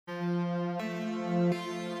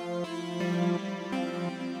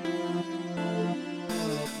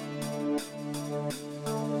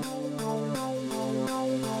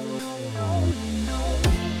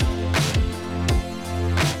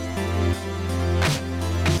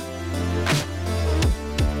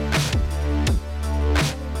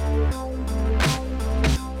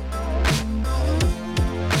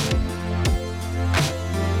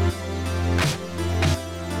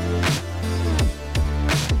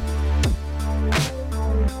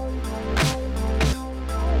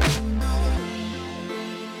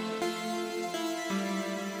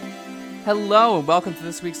Hello and welcome to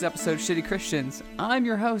this week's episode of Shitty Christians. I'm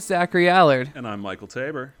your host, Zachary Allard. And I'm Michael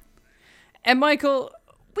Tabor. And Michael,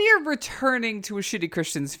 we are returning to a Shitty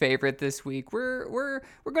Christians favorite this week. We're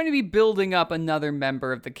going to be building up another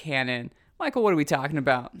member of the canon. Michael, what are we talking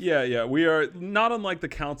about? Yeah. We are, not unlike the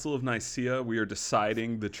Council of Nicaea, we are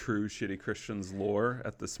deciding the true Shitty Christians lore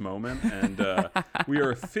at this moment. And we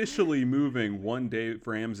are officially moving one Dave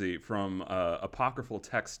Ramsey from apocryphal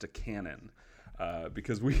text to canon.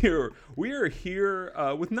 Because we are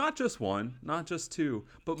here with not just one, not just two,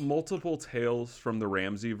 but multiple tales from the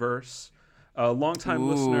Ramsey verse. Longtime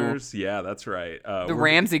listeners, yeah, that's right. The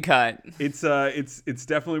Ramsey cut. It's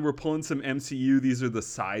definitely, we're pulling some MCU. These are the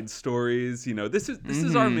side stories. You know, this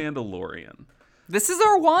is our Mandalorian. This is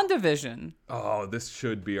our WandaVision. Oh, this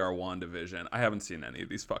should be our WandaVision. I haven't seen any of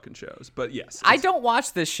these fucking shows, but yes. I don't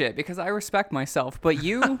watch this shit because I respect myself, but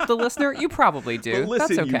you, the listener, you probably do. But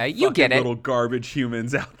listen, that's okay. You get it. Little garbage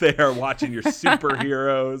humans out there watching your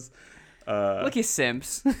superheroes. Look, you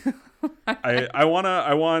simps. I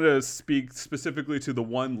want to speak specifically to the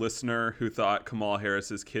one listener who thought Kamala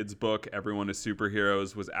Harris's kids book, Everyone is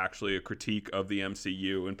Superheroes, was actually a critique of the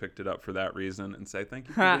MCU and picked it up for that reason, and say thank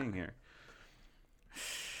you for being here.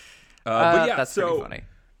 But yeah, that's pretty funny.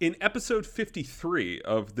 In episode 53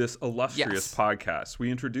 of this illustrious podcast, we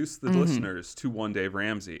introduced the listeners to one Dave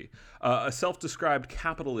Ramsey, a self-described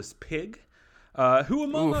capitalist pig, who,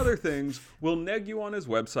 among other things, will neg you on his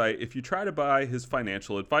website if you try to buy his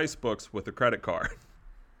financial advice books with a credit card.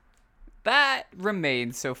 That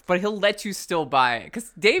remains so, but he'll let you still buy it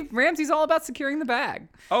because Dave Ramsey's all about securing the bag.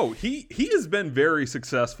 Oh, he has been very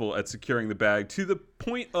successful at securing the bag to the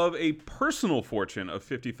point of a personal fortune of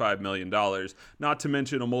 $55 million, not to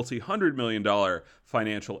mention a multi-$100 million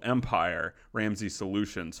financial empire, Ramsey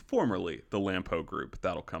Solutions, formerly the Lampo Group.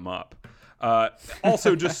 That'll come up.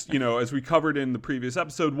 Also, just, as we covered in the previous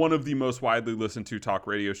episode, one of the most widely listened to talk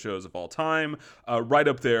radio shows of all time, right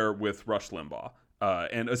up there with Rush Limbaugh.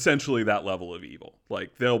 And essentially that level of evil.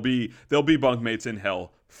 Like they'll be bunkmates in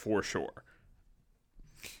hell for sure.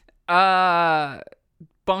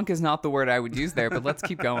 Bunk is not the word I would use there, but let's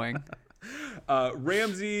keep going.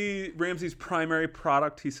 Ramsey's primary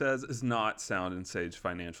product, he says, is not sound and sage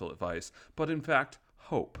financial advice, but in fact,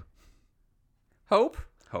 hope. Hope?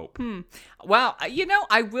 Hope. Wow.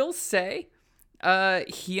 I will say,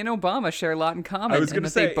 he and Obama share a lot in common. I was going to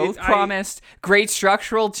say, they both promised great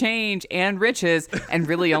structural change and riches, and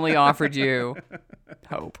really only offered you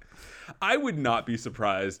hope. I would not be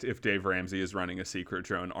surprised if Dave Ramsey is running a secret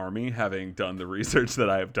drone army, having done the research that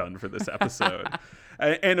I have done for this episode.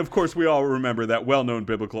 And of course, we all remember that well-known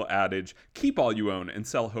biblical adage: "Keep all you own and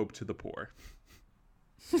sell hope to the poor."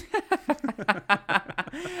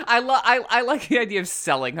 I like the idea of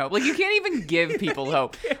selling hope. Like, you can't even give people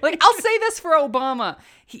hope. Like, I'll say this for Obama.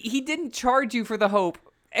 He didn't charge you for the hope,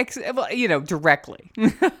 directly.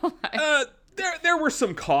 There were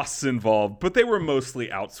some costs involved, but they were mostly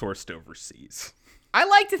outsourced overseas. I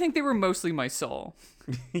like to think they were mostly my soul.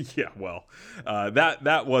 Yeah, well,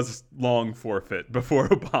 that was long forfeit before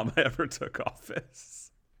Obama ever took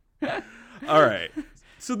office. All right.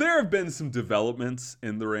 So there have been some developments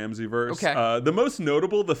in the Ramseyverse. Okay. The most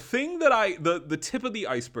notable, the thing that the tip of the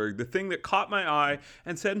iceberg, the thing that caught my eye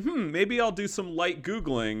and said, maybe I'll do some light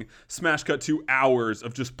Googling, smash cut to hours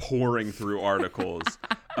of just pouring through articles.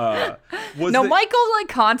 Michael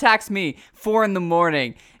contacts me 4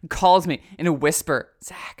 a.m, calls me in a whisper,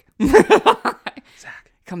 Zach,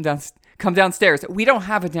 come downstairs. We don't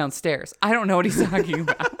have it downstairs. I don't know what he's talking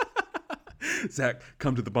about. Zach,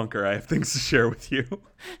 come to the bunker. I have things to share with you.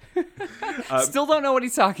 Still don't know what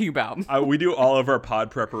he's talking about. We do all of our pod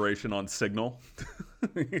preparation on Signal.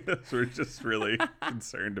 We're just really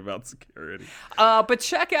concerned about security. But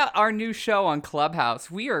check out our new show on Clubhouse.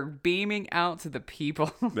 We are beaming out to the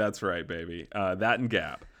people. That's right, baby. That and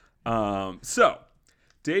Gab. So,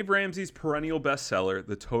 Dave Ramsey's perennial bestseller,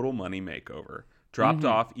 The Total Money Makeover, dropped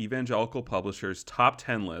off Evangelical Publishers' top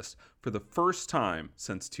 10 list for the first time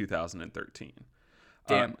since 2013.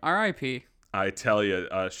 Damn, R.I.P. I tell you,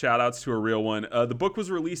 shout outs to a real one. The book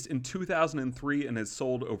was released in 2003 and has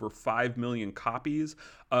sold over 5 million copies.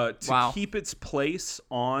 To keep its place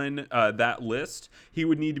on that list, he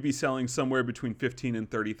would need to be selling somewhere between 15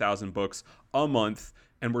 and 30,000 books a month.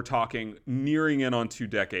 And we're talking nearing in on 2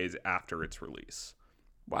 decades after its release.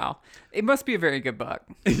 Wow. It must be a very good book.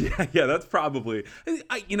 Yeah, that's probably...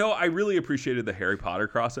 I really appreciated the Harry Potter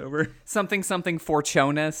crossover. Something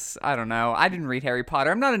Fortunus. I don't know. I didn't read Harry Potter.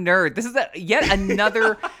 I'm not a nerd. This is yet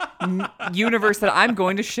another universe that I'm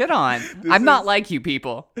going to shit on. I'm not like you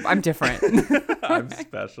people. I'm different. I'm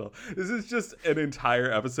special. This is just an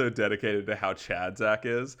entire episode dedicated to how Chad Zach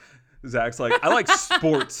is. Zach's like, I like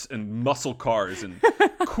sports and muscle cars and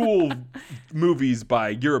cool movies by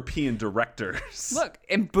European directors. Look,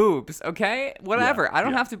 and boobs, okay? Whatever. Yeah, I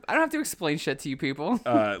don't have to explain shit to you people.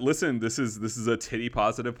 Listen, this is a titty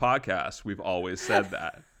positive podcast. We've always said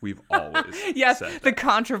that. We've always yes, said that. the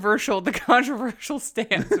controversial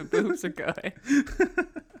stance of boobs are good.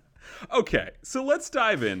 Okay, so let's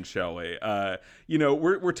dive in, shall we?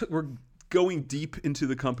 We're going deep into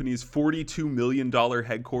the company's $42 million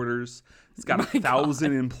headquarters. It's got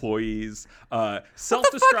 1,000 employees. What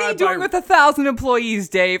the fuck are you doing with 1,000 employees,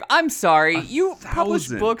 Dave? I'm sorry. You publish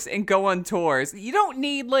books and go on tours. You don't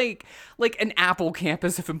need like an Apple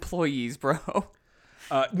campus of employees, bro.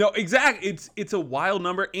 No, exactly. It's a wild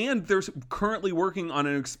number, and they're currently working on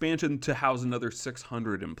an expansion to house another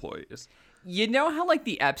 600 employees. You know how like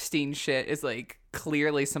the Epstein shit is like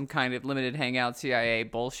clearly some kind of limited hangout CIA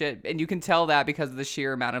bullshit, and you can tell that because of the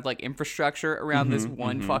sheer amount of like infrastructure around this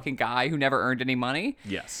one fucking guy who never earned any money.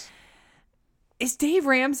 Yes. Is Dave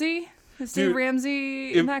Ramsey? Dave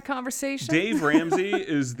Ramsey in that conversation? Dave Ramsey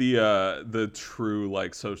is the true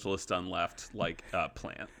like socialist done left like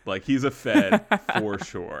plant. Like he's a Fed for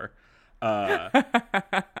sure.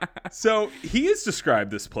 So he has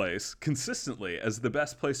described this place consistently as the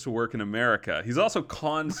best place to work in America. He's also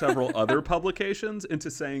conned several other publications into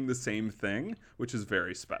saying the same thing, which is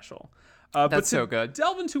very special. That's so good.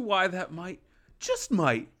 Delve into why that might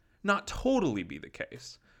not totally be the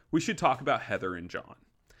case. We should talk about Heather and John.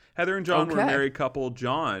 Heather and John were a married couple.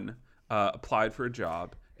 John applied for a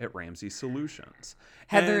job at Ramsey Solutions.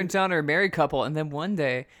 Heather and John are a married couple, and then one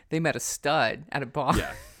day they met a stud at a bar.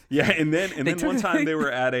 Yeah, and then one time they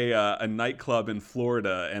were at a nightclub in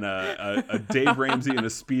Florida, and a Dave Ramsey and a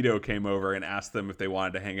Speedo came over and asked them if they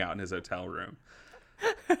wanted to hang out in his hotel room.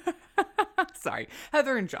 Sorry,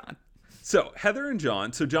 Heather and John. So Heather and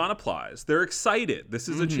John. So John applies. They're excited. This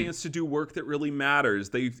is a chance to do work that really matters.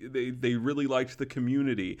 They really liked the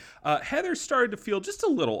community. Heather started to feel just a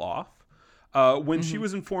little off when she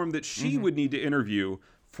was informed that she would need to interview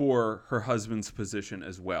for her husband's position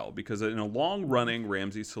as well, because in a long-running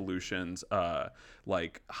Ramsey Solutions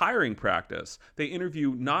like hiring practice, they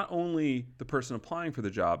interview not only the person applying for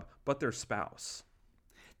the job but their spouse.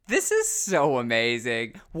 This is so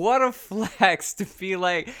amazing. What a flex to feel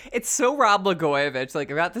like. It's so Rob Blagojevich.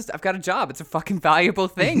 Like, I've got a job. It's a fucking valuable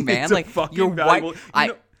thing, man. It's like, a fucking your valuable.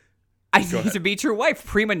 wife. I need to meet your wife,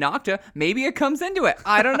 prima nocta. Maybe it comes into it.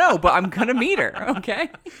 I don't know, but I'm going to meet her, okay?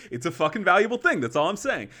 It's a fucking valuable thing. That's all I'm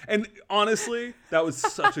saying. And honestly, that was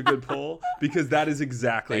such a good pull, because that is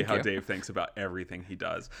exactly how Dave thinks about everything he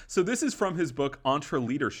does. So this is from his book,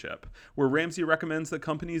 EntreLeadership, where Ramsey recommends that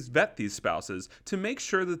companies vet these spouses to make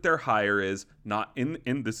sure that their hire is not, in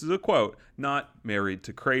this is a quote, not married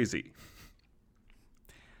to crazy.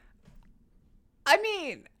 I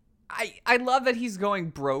mean, I love that he's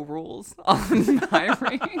going bro rules on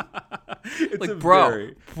hiring. It's like, a bro,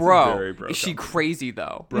 very bro is she crazy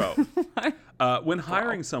though? Bro. When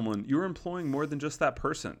hiring someone, you're employing more than just that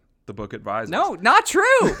person, the book advises. No, not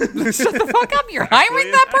true. Shut the fuck up. You're hiring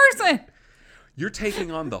that person. You're taking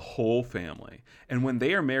on the whole family. And when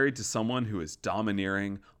they are married to someone who is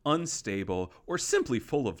domineering, unstable, or simply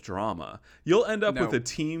full of drama, you'll end up with a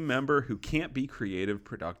team member who can't be creative,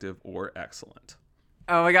 productive, or excellent.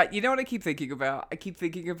 Oh my God. You know what I keep thinking about? I keep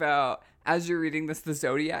thinking about, as you're reading this, the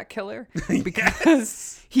Zodiac Killer.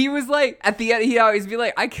 Because he was like, at the end, he'd always be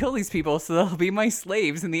like, I kill these people so they'll be my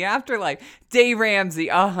slaves in the afterlife. Dave Ramsey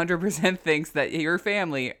 100% thinks that your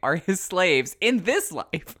family are his slaves in this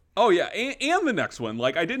life. Oh, yeah. And the next one.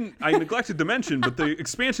 Like, I neglected to mention, but the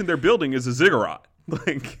expansion they're building is a ziggurat.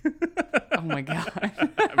 Like, oh my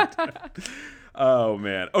God. Oh,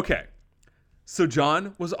 man. Okay. So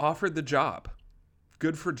John was offered the job.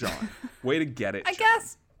 Good for John. Way to get it, I John.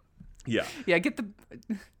 guess. Yeah. Yeah,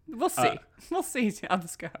 we'll see. We'll see how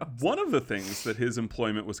this goes. One of the things that his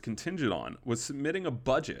employment was contingent on was submitting a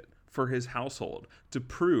budget for his household to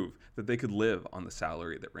prove that they could live on the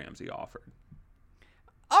salary that Ramsey offered.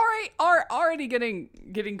 All right, are already getting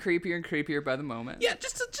creepier and creepier by the moment. Yeah,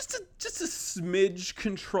 just a smidge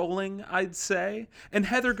controlling, I'd say. And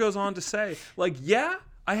Heather goes on to say, like, yeah,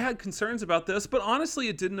 I had concerns about this, but honestly,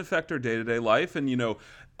 it didn't affect our day-to-day life. And,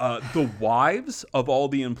 the wives of all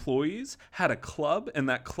the employees had a club, and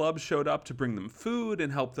that club showed up to bring them food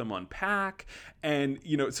and help them unpack. And,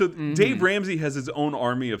 so Dave Ramsey has his own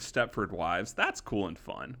army of Stepford wives. That's cool and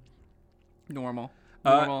fun. Normal.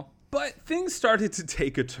 But things started to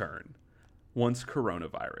take a turn once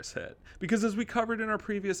coronavirus hit. Because as we covered in our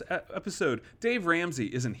previous episode, Dave Ramsey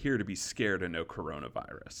isn't here to be scared of no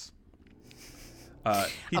coronavirus.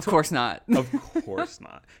 Of course not. Of course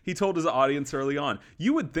not. He told his audience early on,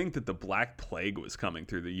 "You would think that the Black Plague was coming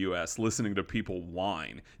through the U.S. listening to people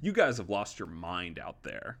whine. You guys have lost your mind out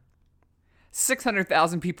there."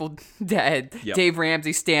 600,000 people dead. Yep. Dave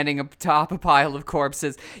Ramsey standing atop a pile of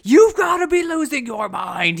corpses. "You've got to be losing your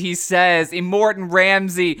mind," he says. Immortan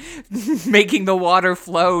Ramsey making the water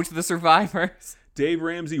flow to the survivors. Dave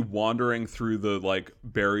Ramsey wandering through the like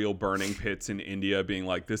burial burning pits in India being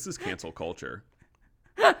like, "This is cancel culture."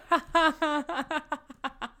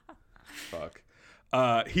 Fuck.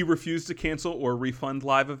 He refused to cancel or refund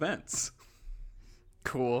live events.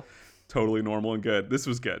 Cool. Totally normal and good. This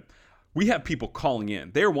was good. "We have people calling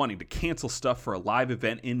in. They're wanting to cancel stuff for a live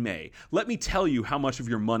event in May. Let me tell you how much of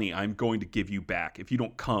your money I'm going to give you back if you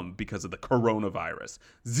don't come because of the coronavirus.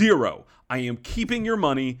 0. I am keeping your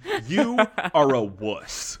money. You are a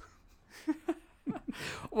wuss."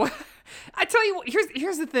 Well, I tell you what,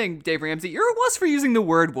 here's the thing, Dave Ramsey. You're a wuss for using the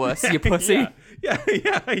word wuss, you pussy.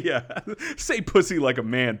 Yeah. Say pussy like a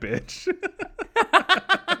man, bitch.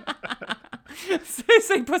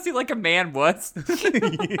 Say pussy like a man wuss.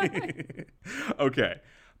 Okay.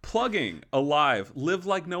 Plugging, Alive, Live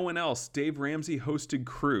Like No One Else. Dave Ramsey hosted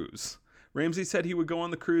cruise. Ramsey said he would go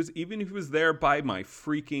on the cruise even if he was there by my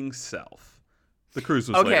freaking self. The cruise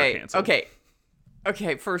was later canceled.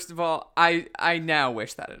 Okay, first of all, I now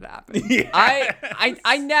wish that had happened. Yeah.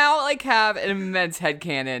 I now like have an immense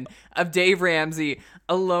headcanon of Dave Ramsey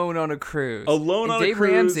alone on a cruise. Alone on a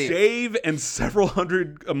cruise, Dave and several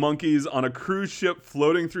hundred monkeys on a cruise ship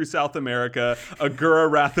floating through South America,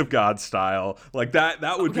 Agura Wrath of God style. Like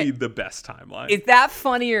that would be the best timeline. Is that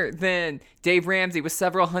funnier than Dave Ramsey with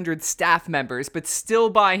several hundred staff members, but still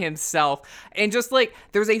by himself? And just like,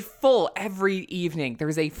 every evening,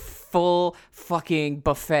 there's a full fucking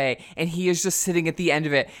buffet, and he is just sitting at the end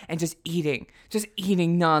of it and just eating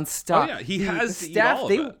nonstop. Oh yeah, he has to eat all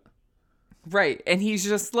of it. Right, and he's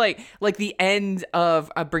just like the end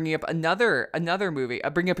of bringing up another movie,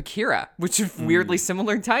 bringing up Akira, which is weirdly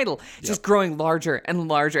similar title, just growing larger and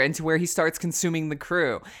larger, and to where he starts consuming the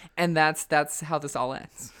crew, and that's how this all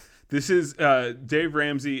ends. This is Dave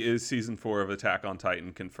Ramsey is season 4 of Attack on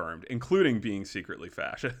Titan confirmed, including being secretly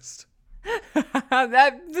fascist.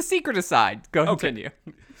 The secret aside, continue.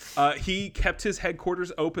 He kept his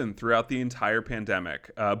headquarters open throughout the entire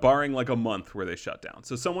pandemic, barring like a month where they shut down.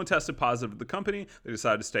 So someone tested positive at the company, they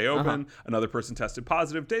decided to stay open. Another person tested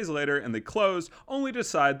positive days later, and they closed, only to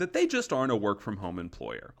decide that they just aren't a work-from-home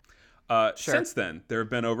employer. Since then, there have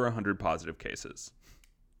been over 100 positive cases.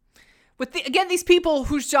 With these people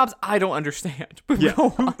whose jobs I don't understand.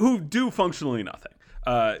 Who do functionally nothing.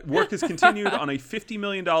 Work has continued on a $50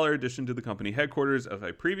 million addition to the company headquarters, as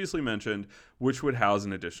I previously mentioned, which would house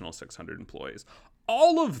an additional 600 employees.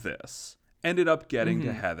 All of this ended up getting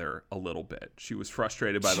to Heather a little bit. She was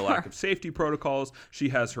frustrated by the lack of safety protocols. She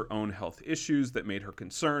has her own health issues that made her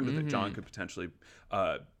concerned that John could potentially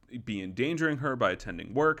be endangering her by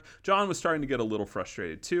attending work. John was starting to get a little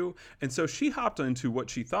frustrated too, and so she hopped into what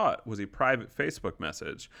she thought was a private Facebook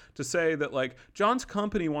message to say that like John's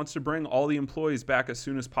company wants to bring all the employees back as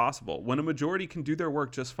soon as possible when a majority can do their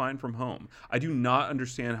work just fine from home. I do not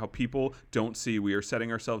understand how people don't see we are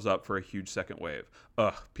setting ourselves up for a huge second wave.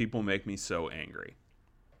 People make me so angry.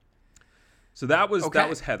 So that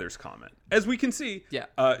was Heather's comment. As we can see,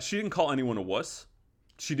 she didn't call anyone a wuss.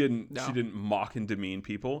 She didn't mock and demean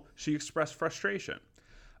people. She expressed frustration.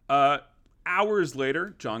 Hours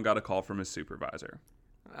later, John got a call from his supervisor.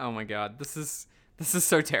 Oh my God, this is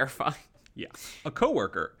so terrifying. Yeah. A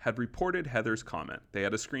coworker had reported Heather's comment. They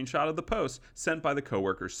had a screenshot of the post sent by the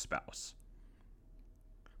coworker's spouse.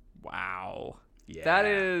 Wow. Yeah. That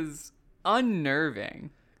is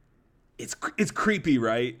unnerving. It's creepy,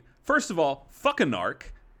 right? First of all, fuck a narc.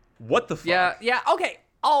 What the fuck? Yeah, okay.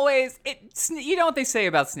 Always, you know what they say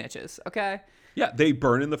about snitches, okay? Yeah, they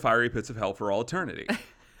burn in the fiery pits of hell for all eternity.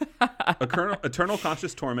 Eternal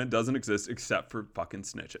conscious torment doesn't exist except for fucking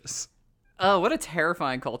snitches. Oh, what a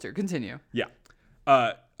terrifying culture. Continue. Yeah.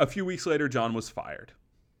 A few weeks later, John was fired.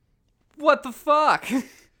 What the fuck?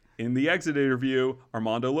 In the exit interview,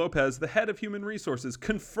 Armando Lopez, the head of human resources,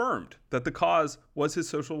 confirmed that the cause was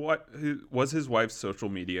his wife's social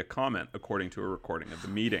media comment, according to a recording of the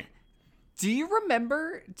meeting. Do you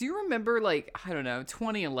remember like, I don't know,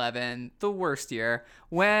 2011, the worst year,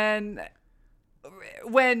 when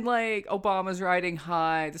like Obama's riding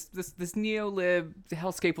high, this neo-lib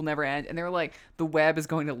hellscape will never end, and they were like, the web is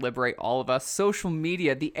going to liberate all of us. Social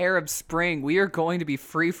media, the Arab Spring, we are going to be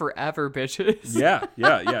free forever, bitches. Yeah.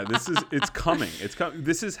 It's coming. It's coming.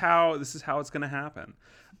 This is how it's going to happen.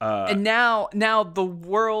 And now the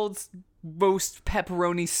world's most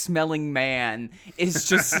pepperoni smelling man is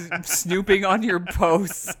just snooping on your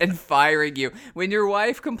posts and firing you when your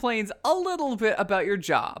wife complains a little bit about your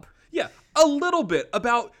job. Yeah, a little bit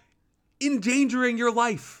about endangering your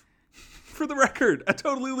life. For the record, a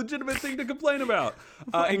totally legitimate thing to complain about.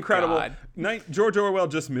 Incredible. George Orwell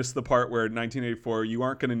just missed the part where in 1984, you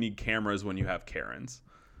aren't going to need cameras when you have Karens.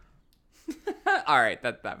 All right,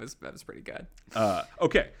 that was pretty good.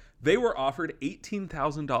 Okay, they were offered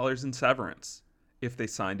 $18,000 in severance if they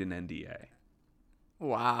signed an NDA.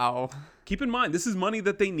 Wow. Keep in mind, this is money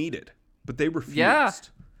that they needed, but they refused.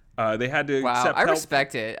 Yeah. They had to accept I help.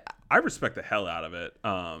 respect it. I respect the hell out of it.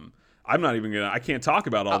 I'm not even I can't talk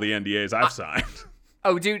about all the NDAs I've signed.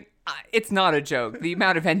 Oh, dude, it's not a joke. The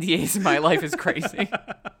amount of NDAs in my life is crazy.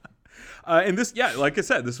 And this, yeah, like I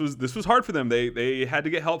said, this was hard for them. They had to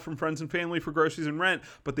get help from friends and family for groceries and rent,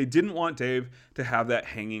 but they didn't want Dave to have that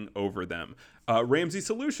hanging over them. Ramsey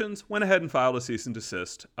Solutions went ahead and filed a cease and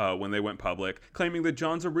desist when they went public, claiming that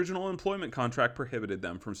John's original employment contract prohibited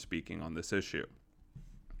them from speaking on this issue.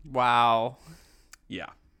 Wow. Yeah.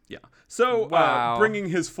 So bringing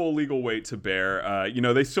his full legal weight to bear,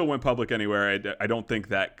 they still went public anywhere. I don't think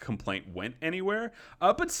that complaint went anywhere.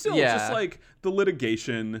 But still, just like the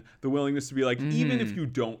litigation, the willingness to be like, even if you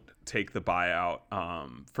don't take the buyout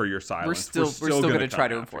for your silence, we're still going to try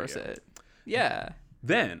to enforce it. Yeah.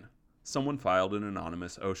 Then someone filed an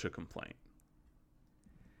anonymous OSHA complaint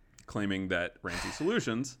claiming that Ramsey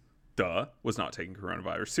Solutions, was not taking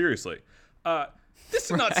coronavirus seriously. This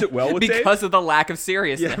did not sit well with Dave. Because of the lack of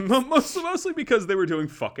seriousness. Yeah, mostly because they were doing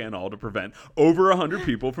fuck and all to prevent over 100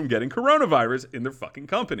 people from getting coronavirus in their fucking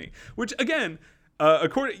company. Which, again,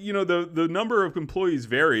 according, the number of employees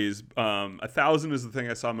varies. 1,000 is the thing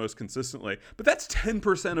I saw most consistently. But that's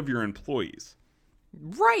 10% of your employees.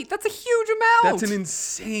 Right, that's a huge amount. That's an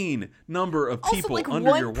insane number of people also,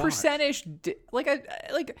 under your watch. 1%-ish, do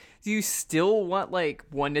you still want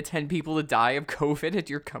 1 to 10 people to die of COVID at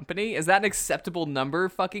your company? Is that an acceptable number,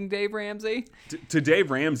 fucking Dave Ramsey? To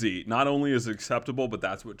Dave Ramsey, not only is it acceptable, but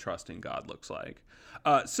that's what trusting God looks like.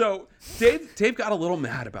 So Dave got a little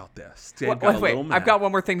mad about this. Wait, I've got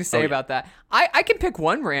one more thing to say about that. I can pick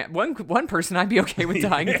one person I'd be okay with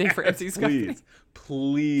dying at Dave Ramsey's company.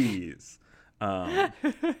 Please.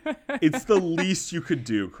 It's the least you could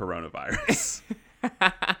do, coronavirus.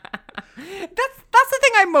 That's the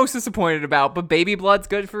thing I'm most disappointed about, but baby blood's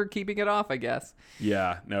good for keeping it off, I guess.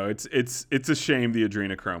 Yeah, no, it's a shame the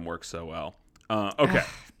adrenochrome works so well. Okay.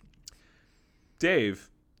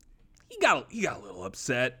 Dave, he got a little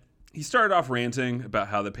upset. He started off ranting about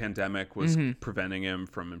how the pandemic was preventing him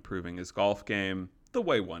from improving his golf game the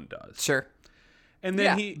way one does. Sure. And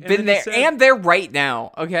then they're right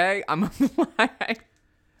now. Okay,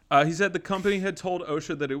 he said the company had told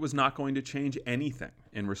OSHA that it was not going to change anything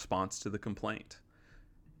in response to the complaint.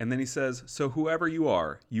 And then he says, "So whoever you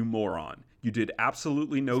are, you moron, you did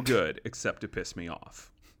absolutely no good except to piss me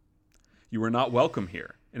off. You are not welcome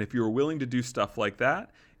here. And if you are willing to do stuff like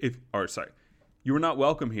that, you are not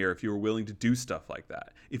welcome here if you are willing to do stuff like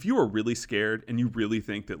that. If you are really scared and you really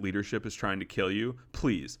think that leadership is trying to kill you,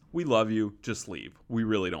 please, we love you, just leave. We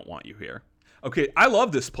really don't want you here." Okay, I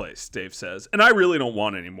love this place, Dave says, and I really don't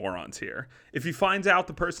want any morons here. If he finds out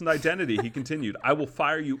the person's identity, he continued, I will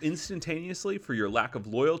fire you instantaneously for your lack of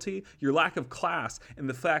loyalty, your lack of class, and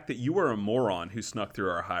the fact that you are a moron who snuck through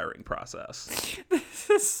our hiring process. This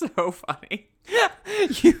is so funny.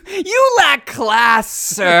 You lack class,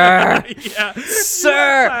 sir. Yeah.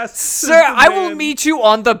 Sir, I will meet you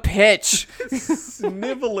on the pitch.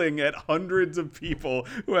 Sniveling at hundreds of people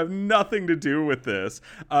who have nothing to do with this,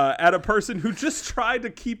 at a person who just tried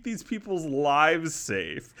to keep these people's lives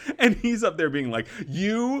safe. And he's up there being like,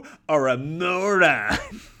 you are a moron.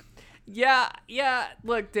 Yeah.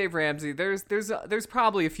 Look, Dave Ramsey, there's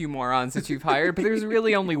probably a few morons that you've hired, but there's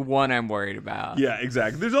really only one I'm worried about. Yeah,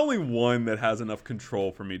 exactly. There's only one that has enough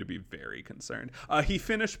control for me to be very concerned. He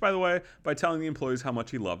finished, by the way, by telling the employees how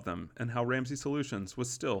much he loved them and how Ramsey Solutions was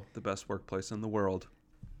still the best workplace in the world.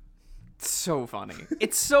 So funny.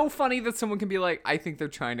 It's so funny that someone can be like, I think they're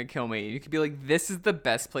trying to kill me. You could be like, this is the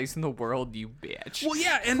best place in the world, you bitch. Well,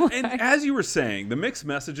 yeah, and as you were saying, the mixed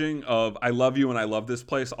messaging of I love you and I love this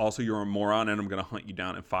place, also you're a moron and I'm gonna hunt you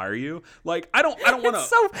down and fire you. Like, I don't want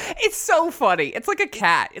to. It's so funny. It's like a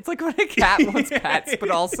cat. It's like when a cat wants pets,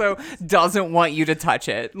 but also doesn't want you to touch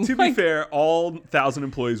it. To be fair, all 1,000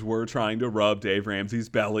 employees were trying to rub Dave Ramsey's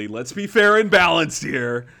belly. Let's be fair and balanced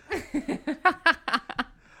here.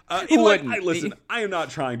 Listen, I am not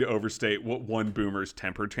trying to overstate what one boomer's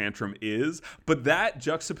temper tantrum is, but that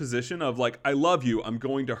juxtaposition of like, I love you, I'm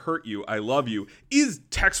going to hurt you, I love you, is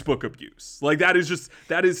textbook abuse. Like that is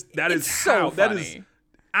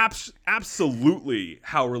absolutely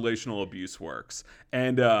how relational abuse works.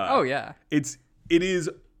 And it is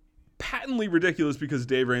patently ridiculous because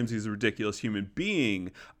Dave Ramsey is a ridiculous human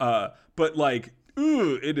being. But like,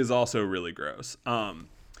 it is also really gross.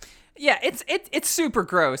 Yeah, it's super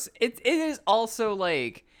gross. It is also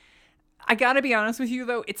like, I gotta be honest with you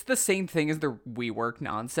though, it's the same thing as the WeWork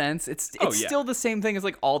nonsense. It's still the same thing as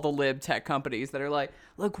like all the lib tech companies that are like,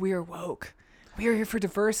 look, we are woke. We are here for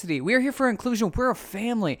diversity. We are here for inclusion. We're a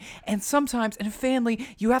family. And sometimes in a family,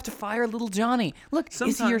 you have to fire little Johnny. Look,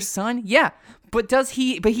 is he your son? Yeah. But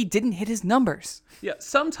he didn't hit his numbers. Yeah,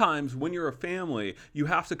 sometimes when you're a family, you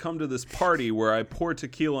have to come to this party where I pour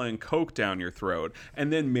tequila and Coke down your throat,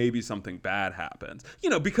 and then maybe something bad happens.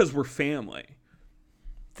 Because we're family.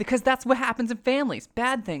 Because that's what happens in families.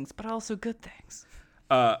 Bad things, but also good things.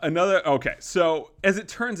 So as it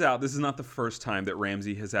turns out, this is not the first time that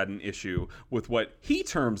Ramsey has had an issue with what he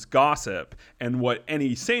terms gossip and what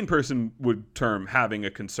any sane person would term having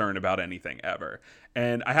a concern about anything ever.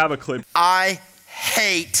 And I have a clip. I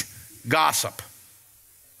hate gossip.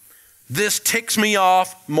 This ticks me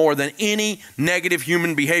off more than any negative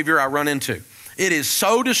human behavior I run into. It is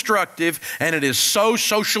so destructive and it is so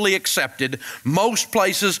socially accepted. Most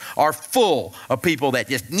places are full of people that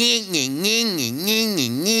just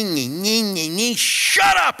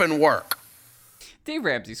shut up and work. Dave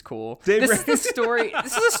Ramsey's cool. This is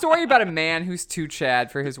a story about a man who's too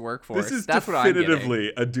Chad for his workforce. This is That's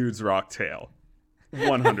definitively a dude's rock tale.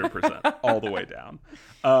 100% all the way down.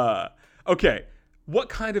 Okay. What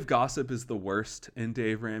kind of gossip is the worst in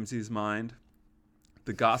Dave Ramsey's mind?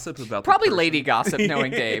 The gossip about probably lady gossip,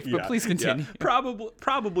 knowing Dave. But please continue. Yeah.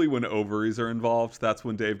 Probably when ovaries are involved, that's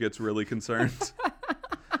when Dave gets really concerned.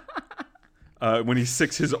 When he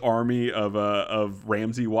sicks his army of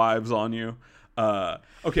Ramsey wives on you.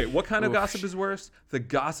 Okay, what kind of gossip is worse? The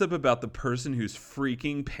gossip about the person who's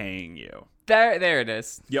freaking paying you. There it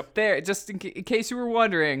is. Yep. There, just in case you were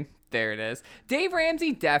wondering, there it is. Dave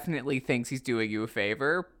Ramsey definitely thinks he's doing you a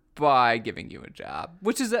favor by giving you a job,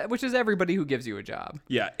 which is everybody who gives you a job.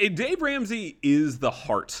 Yeah, Dave Ramsey is the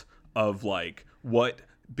heart of like what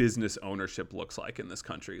business ownership looks like in this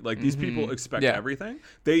country. Like these people expect everything.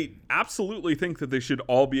 They absolutely think that they should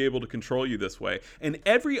all be able to control you this way. And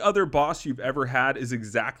every other boss you've ever had is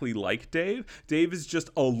exactly like Dave. Dave is just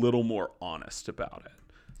a little more honest about it.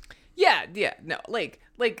 Yeah, no, like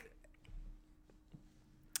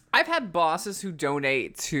I've had bosses who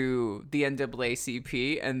donate to the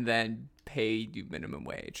NAACP and then pay you minimum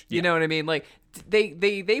wage. You know what I mean? Like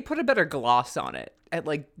they put a better gloss on it at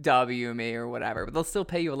like WME or whatever, but they'll still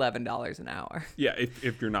pay you $11 an hour. Yeah,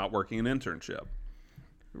 if you're not working an internship.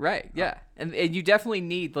 Right, yeah. And you definitely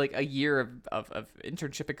need like a year of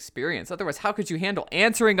internship experience. Otherwise, how could you handle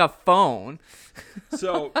answering a phone?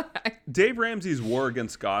 So Dave Ramsey's war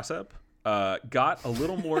against gossip got a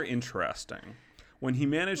little more interesting when he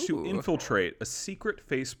managed to infiltrate a secret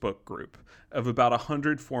Facebook group of about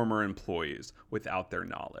 100 former employees without their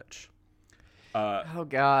knowledge. Oh,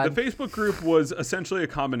 God. The Facebook group was essentially a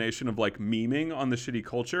combination of like memeing on the shitty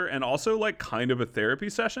culture and also like kind of a therapy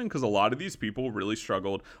session because a lot of these people really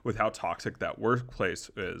struggled with how toxic that workplace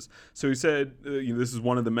is. So he said, this is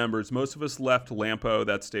one of the members, most of us left Lampo,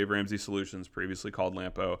 that's Dave Ramsey Solutions, previously called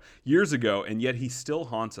Lampo, years ago, and yet he still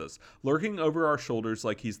haunts us, lurking over our shoulders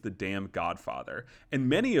like he's the damn godfather. And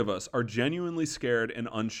many of us are genuinely scared and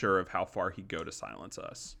unsure of how far he'd go to silence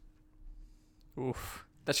us. Oof.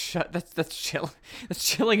 That's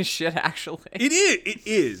chilling as shit, actually. It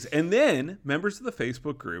is. And then members of the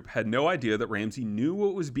Facebook group had no idea that Ramsey knew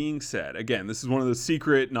what was being said. Again, this is one of the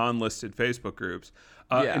secret, non-listed Facebook groups.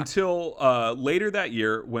 Until later that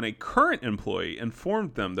year, when a current employee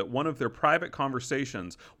informed them that one of their private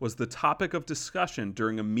conversations was the topic of discussion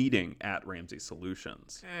during a meeting at Ramsey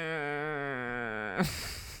Solutions.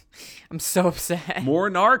 I'm so upset.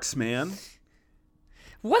 More narcs, man.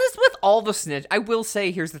 What is with all the snitch? I will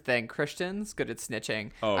say, here's the thing. Christian's good at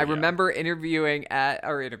snitching. I remember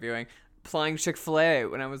applying Chick-fil-A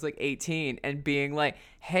when I was like 18 and being like,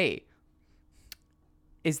 hey,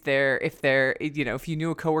 if you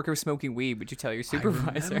knew a coworker was smoking weed, would you tell your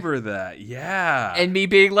supervisor? I remember that, yeah. And me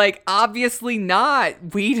being like, obviously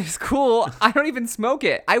not. Weed is cool. I don't even smoke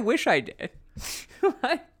it. I wish I did.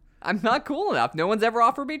 I'm not cool enough. No one's ever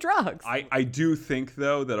offered me drugs. I do think,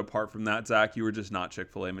 though, that apart from that, Zach, you were just not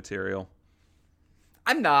Chick-fil-A material.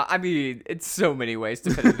 I'm not. I mean, in so many ways,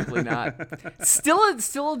 definitively not. Still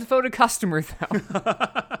a devoted customer,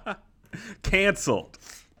 though. Canceled.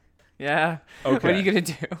 Yeah. Okay. What are you going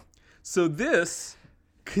to do? So this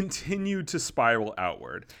continued to spiral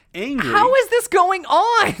outward. Angry. How is this going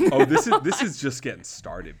on? Oh, this is just getting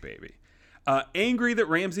started, baby. Angry that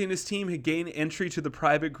Ramsey and his team had gained entry to the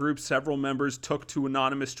private group, several members took to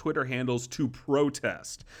anonymous Twitter handles to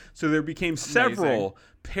protest. So there became several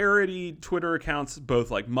parody Twitter accounts,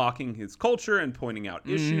 both like mocking his culture and pointing out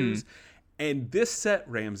issues. And this set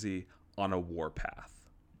Ramsey on a warpath.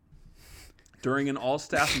 During an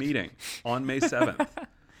all-staff meeting on May 7th,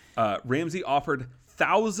 Ramsey offered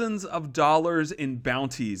thousands of dollars in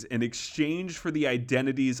bounties in exchange for the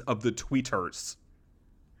identities of the tweeters.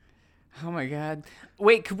 Oh my God.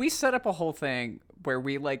 Wait, could we set up a whole thing where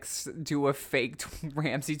we like do a fake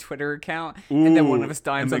Ramsey Twitter account and then one of us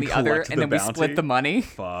dimes on the other and then we split the money?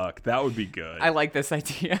 Fuck, that would be good. I like this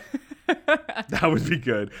idea. That would be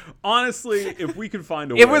good. Honestly, if we could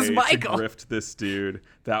find a It way was to Michael. grift this dude,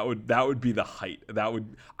 that would be the height.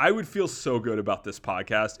 I would feel so good about this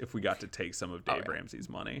podcast if we got to take some of Dave Ramsey's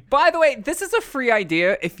money. By the way, this is a free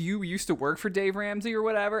idea. If you used to work for Dave Ramsey or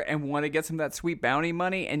whatever and want to get some of that sweet bounty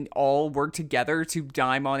money and all work together to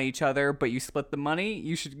dime on each other, but you split the money,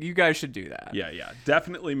 you guys should do that. Yeah,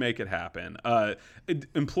 definitely make it happen.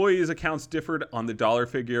 Employees' accounts differed on the dollar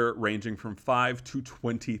figure, ranging from $5,000 to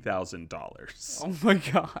 $20,000. Oh my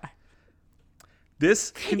God.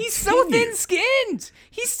 This He's so thin-skinned.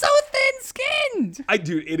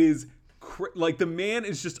 Dude, it is like the man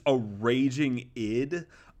is just a raging id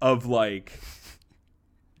of like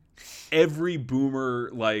every boomer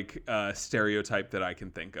like stereotype that I can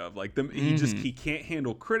think of. Like he can't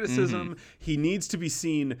handle criticism. He needs to be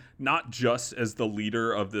seen not just as the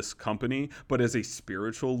leader of this company, but as a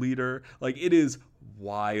spiritual leader. Like it is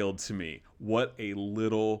wild to me what a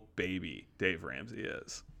little baby Dave Ramsey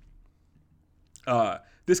is.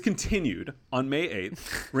 This continued on May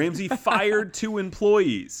 8th. Ramsey fired 2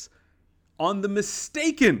 employees on the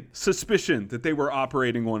mistaken suspicion that they were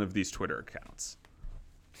operating one of these Twitter accounts.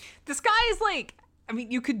 This guy is like, I mean,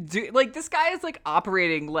 you could do, like, this guy is like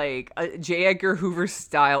operating like a J. Edgar Hoover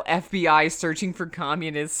style FBI searching for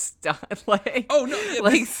communist style, like,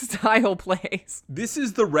 style plays. This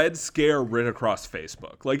is the Red Scare writ across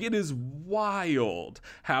Facebook. Like, it is wild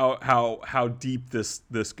how deep this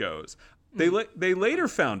goes. They later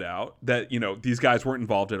found out that, these guys weren't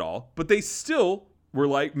involved at all, but they still were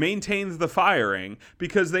like maintained the firing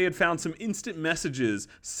because they had found some instant messages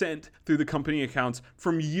sent through the company accounts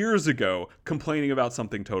from years ago complaining about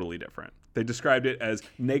something totally different. They described it as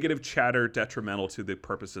negative chatter detrimental to the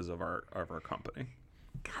purposes of our company.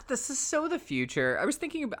 God, this is so the future. I was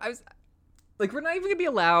like, we're not even gonna be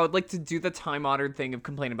allowed like to do the time-honored thing of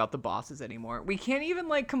complaining about the bosses anymore. We can't even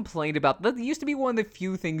like complain about that. Used to be one of the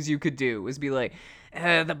few things you could do was be like,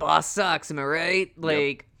 the boss sucks, am I right?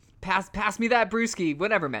 Like, pass me that brewski,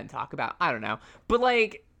 whatever men talk about. I don't know. But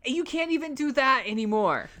like, you can't even do that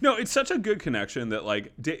anymore. No, it's such a good connection that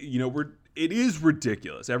like, it is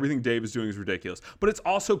ridiculous. Everything Dave is doing is ridiculous, but it's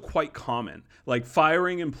also quite common. Like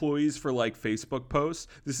firing employees for like Facebook posts.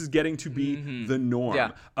 This is getting to be the norm.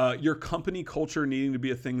 Yeah. Your company culture needing to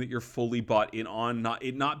be a thing that you're fully bought in on.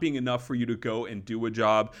 Not being enough for you to go and do a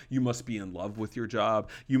job. You must be in love with your job.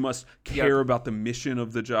 You must care about the mission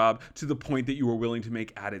of the job to the point that you are willing to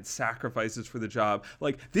make added sacrifices for the job.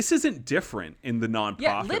 Like this isn't different in the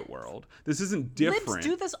nonprofit world. This isn't different. Libs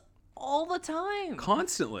do this all the time.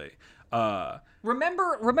 Constantly.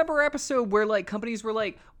 Remember our episode where like companies were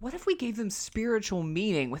like, what if we gave them spiritual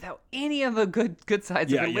meaning without any of the good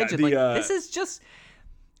sides of religion? This is just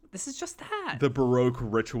that. The Baroque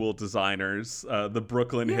ritual designers, the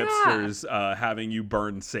Brooklyn hipsters, having you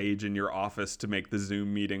burn sage in your office to make the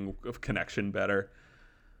Zoom meeting connection better.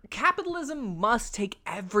 Capitalism must take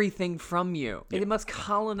everything from you. It must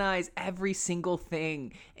colonize every single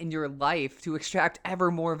thing in your life to extract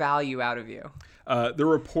ever more value out of you. The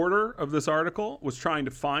reporter of this article was trying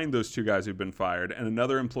to find those 2 guys who've been fired, and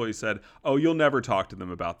another employee said, "Oh, you'll never talk to them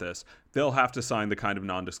about this. They'll have to sign the kind of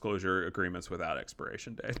non-disclosure agreements without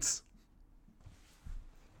expiration dates."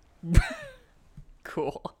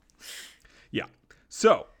 Cool. Yeah.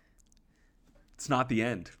 So, it's not the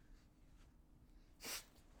end.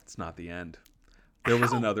 It's not the end. There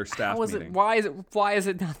was another staff meeting. Why is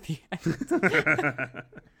it not the end?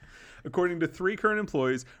 According to 3 current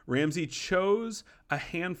employees, Ramsey chose a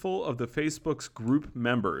handful of the Facebook's group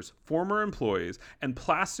members, former employees, and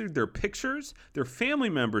plastered their pictures, their family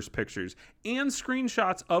members' pictures, and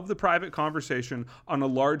screenshots of the private conversation on a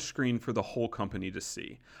large screen for the whole company to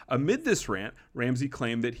see. Amid this rant, Ramsey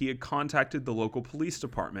claimed that he had contacted the local police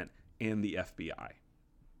department and the FBI.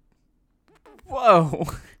 Whoa.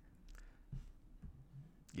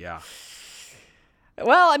 Yeah.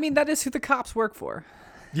 Well, I mean, that is who the cops work for.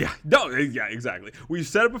 Yeah, no, yeah, exactly. We've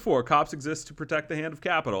said it before. Cops exist to protect the hand of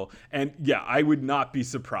capital. And yeah, I would not be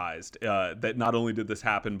surprised that not only did this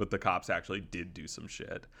happen, but the cops actually did do some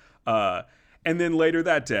shit. And then later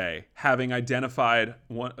that day, having identified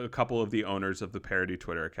a couple of the owners of the parody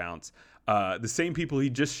Twitter accounts, the same people he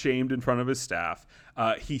just shamed in front of his staff,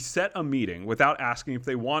 he set a meeting without asking if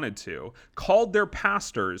they wanted to, called their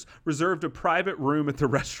pastors, reserved a private room at the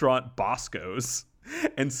restaurant Bosco's,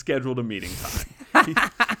 and scheduled a meeting time.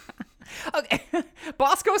 Okay.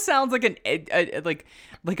 Bosco sounds like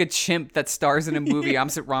like a chimp that stars in a movie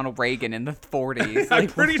opposite Ronald Reagan in the 40s. I'm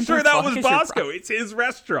Like, pretty what sure the that fuck was is your Bosco. It's his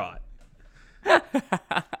restaurant.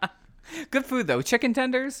 Good food though. Chicken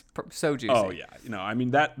tenders, so juicy. Oh yeah, I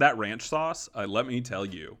mean that ranch sauce. Let me tell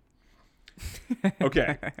you.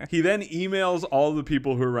 Okay. He then emails all the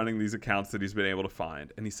people who are running these accounts that he's been able to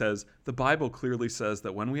find, and he says the Bible clearly says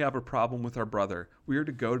that when we have a problem with our brother, we are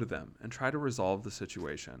to go to them and try to resolve the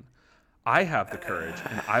situation. I have the courage,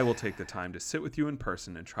 and I will take the time to sit with you in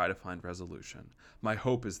person and try to find resolution. My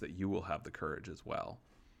hope is that you will have the courage as well.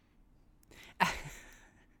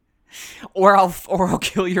 Or I'll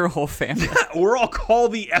kill your whole family. Or I'll call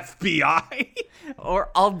the FBI. Or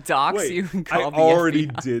I'll dox you and call the FBI. I already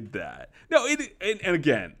did that. No, and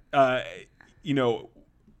again,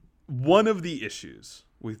 one of the issues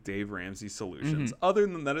with Dave Ramsey Solutions, other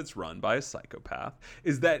than that it's run by a psychopath,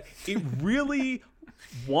 is that it really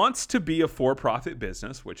wants to be a for-profit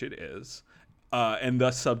business, which it is, and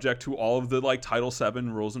thus subject to all of the Title VII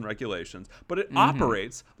rules and regulations, but it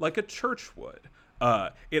operates like a church would.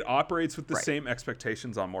 It operates with the same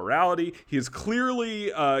expectations on morality. He is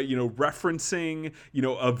clearly, referencing,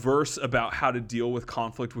 a verse about how to deal with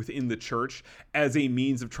conflict within the church as a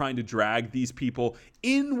means of trying to drag these people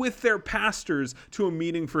in with their pastors to a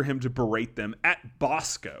meeting for him to berate them at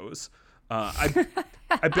Bosco's. I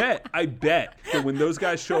bet that when those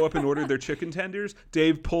guys show up and order their chicken tenders,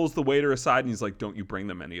 Dave pulls the waiter aside and he's like, "Don't you bring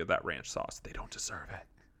them any of that ranch sauce. They don't deserve it."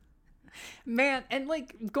 Man, and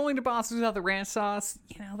going to Boston's without the ranch sauce,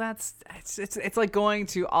 it's like going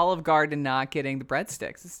to Olive Garden and not getting the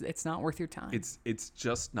breadsticks. It's not worth your time. It's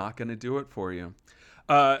just not going to do it for you.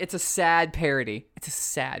 It's a sad parody.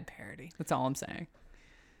 That's all I'm saying.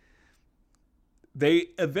 They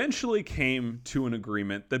eventually came to an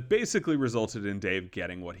agreement that basically resulted in Dave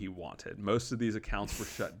getting what he wanted. Most of these accounts were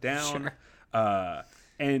shut down. Sure.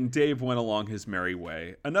 And Dave went along his merry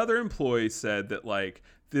way. Another employee said that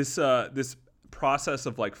this process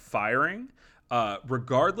of firing,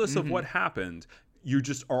 regardless of what happened, you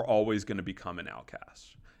just are always going to become an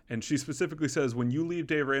outcast. And she specifically says, when you leave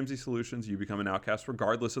Dave Ramsey Solutions, you become an outcast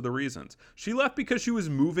regardless of the reasons. She left because she was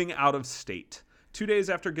moving out of state. 2 days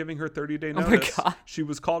after giving her 30-day notice, she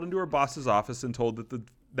was called into her boss's office and told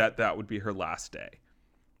that would be her last day.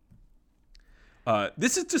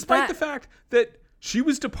 This is despite the fact that she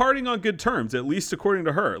was departing on good terms, at least according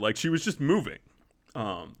to her. She was just moving.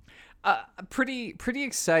 Pretty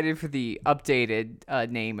excited for the updated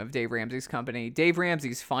name of Dave Ramsey's company, Dave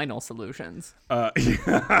Ramsey's Final Solutions.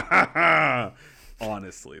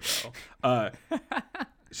 Honestly, though.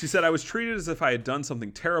 She said, I was treated as if I had done something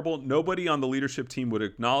terrible. Nobody on the leadership team would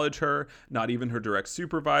acknowledge her, not even her direct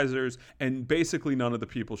supervisors, and basically none of the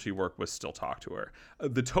people she worked with still talk to her.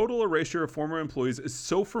 The total erasure of former employees is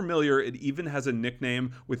so familiar it even has a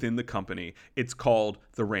nickname within the company. It's called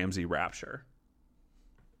the Ramsey Rapture.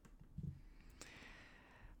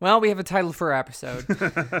 Well, we have a title for our episode.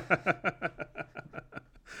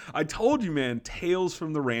 I told you, man, Tales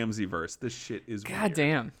from the Ramseyverse. This shit is weird. God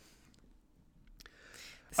damn.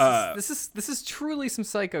 This is truly some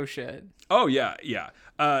psycho shit. Oh, yeah.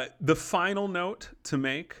 The final note to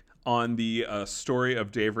make on the story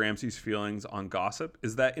of Dave Ramsey's feelings on gossip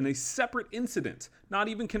is that in a separate incident, not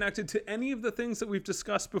even connected to any of the things that we've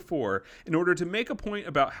discussed before, in order to make a point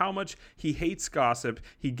about how much he hates gossip,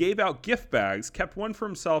 he gave out gift bags, kept one for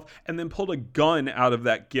himself, and then pulled a gun out of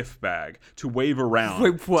that gift bag to wave around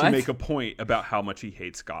to make a point about how much he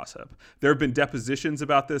hates gossip. There have been depositions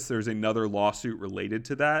about this. There's another lawsuit related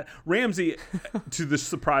to that. Ramsey, to the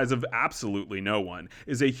surprise of absolutely no one,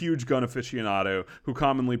 is a huge gun aficionado who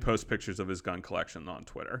commonly posts pictures of his gun collection on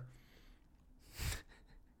Twitter.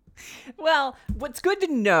 Well, what's good to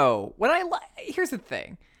know, here's the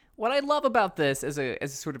thing. What I love about this as a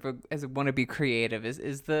wannabe creative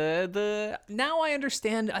is the now I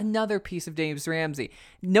understand another piece of Dave Ramsey,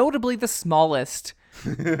 notably the smallest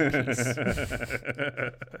piece.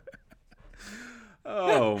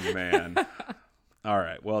 Oh man. All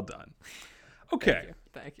right, well done. Okay.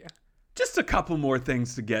 Thank you. Just a couple more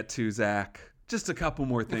things to get to, Zach. just a couple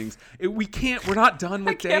more things. We're not done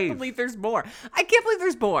with Dave. I can't believe there's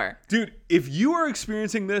more. Dude, if you are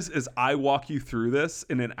experiencing this as I walk you through this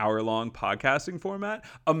in an hour-long podcasting format,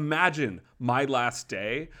 imagine my last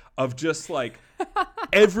day of just like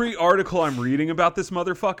every article I'm reading about this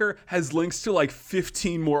motherfucker has links to like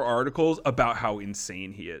 15 more articles about how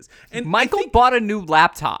insane he is. And Michael bought a new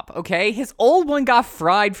laptop, okay? His old one got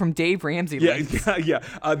fried from Dave Ramsey. Yeah.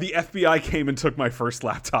 The FBI came and took my first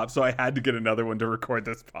laptop, so I had to get another one to record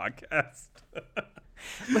this podcast.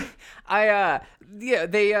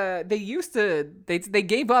 They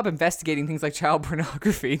gave up investigating things like child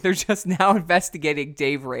pornography. They're just now investigating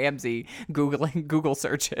Dave Ramsey Google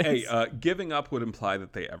searches. Hey, giving up would imply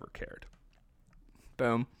that they ever cared.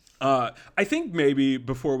 Boom. I think maybe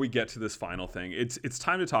before we get to this final thing, it's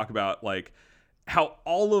time to talk about like how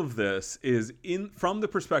all of this is from the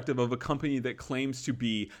perspective of a company that claims to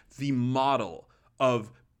be the model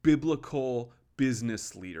of biblical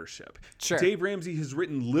business leadership. Sure. Dave Ramsey has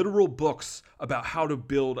written literal books about how to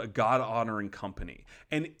build a God-honoring company.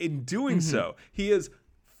 And in doing so, he has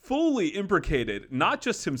fully implicated not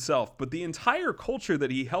just himself, but the entire culture that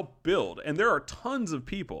he helped build. And there are tons of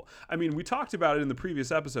people. I mean, we talked about it in the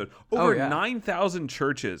previous episode. Over 9,000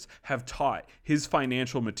 churches have taught his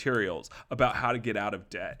financial materials about how to get out of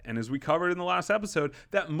debt. And as we covered in the last episode,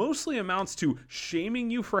 that mostly amounts to shaming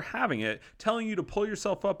you for having it, telling you to pull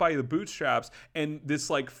yourself up by the bootstraps, and this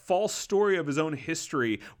like false story of his own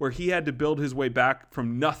history where he had to build his way back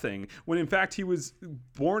from nothing, when in fact he was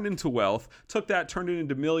born into wealth, took that, turned it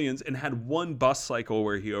into millions, and had one bust cycle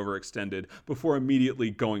where he overextended before immediately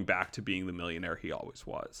going back to being the millionaire he always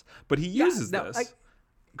was. But he uses this.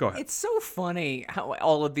 Go ahead. It's so funny how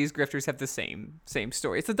all of these grifters have the same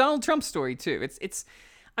story. It's the Donald Trump story too.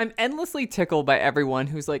 I'm endlessly tickled by everyone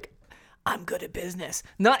who's like, I'm good at business.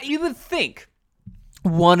 Not you would think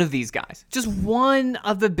one of these guys, just one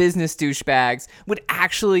of the business douchebags, would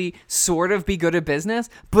actually sort of be good at business.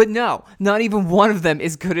 But no, not even one of them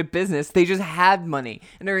is good at business. They just have money.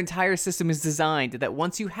 And their entire system is designed that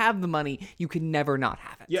once you have the money, you can never not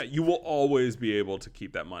have it. Yeah, you will always be able to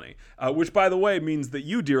keep that money. Which, by the way, means that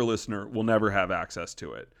you, dear listener, will never have access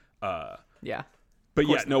to it. Yeah. But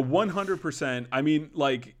yeah, no, 100%. I mean,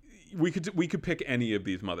 like, we could pick any of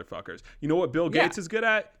these motherfuckers. You know what Bill Gates is good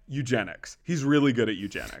at? Eugenics. He's really good at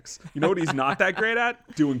eugenics. You know what he's not that great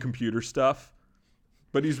at? Doing computer stuff.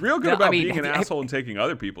 But he's real good about being an asshole and taking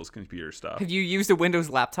other people's computer stuff. Have you used a Windows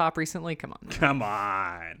laptop recently? Come on. Come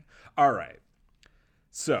on. All right.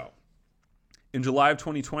 So, in July of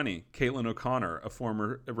 2020, Caitlin O'Connor, a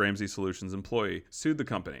former Ramsey Solutions employee, sued the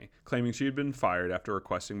company, claiming she had been fired after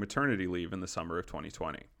requesting maternity leave in the summer of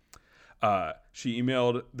 2020. She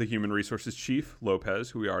emailed the Human Resources Chief,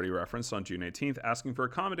 Lopez, who we already referenced, on June 18th, asking for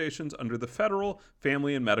accommodations under the Federal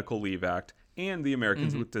Family and Medical Leave Act and the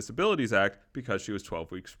Americans with Disabilities Act because she was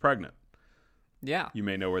 12 weeks pregnant. Yeah. You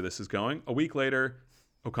may know where this is going. A week later,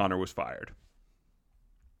 O'Connor was fired.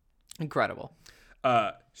 Incredible.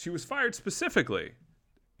 She was fired specifically,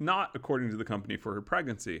 not according to the company for her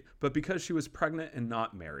pregnancy, but because she was pregnant and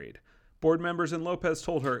not married. Board members and Lopez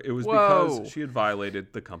told her it was because she had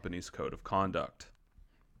violated the company's code of conduct.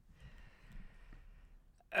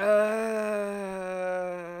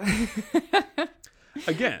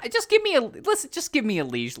 Again, just give me a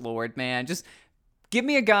liege lord, man. Just give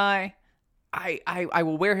me a guy. I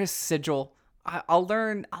will wear his sigil. I'll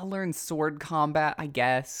learn sword combat, I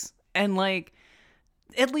guess, and like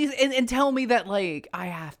at least and tell me that like I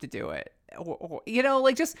have to do it. Or, you know,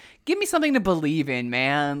 like, just give me something to believe in,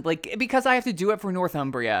 man. Like, because I have to do it for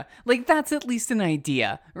Northumbria. Like, that's at least an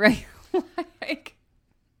idea, right? Like,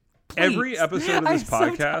 please. Every episode of this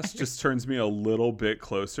podcast just turns me a little bit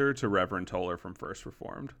closer to Reverend Toller from First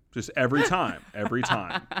Reformed. Just every time.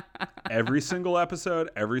 Every single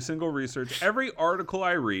episode, every single research, every article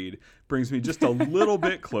I read brings me just a little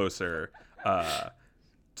bit closer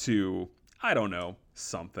to, I don't know,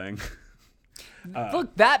 something.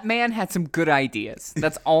 Look, that man had some good ideas.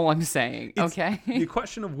 That's all I'm saying. Okay. The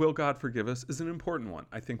question of will God forgive us is an important one.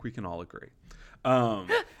 I think we can all agree.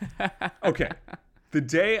 Okay. The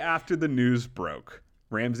day after the news broke,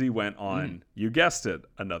 Ramsey went on, you guessed it,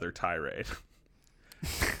 another tirade.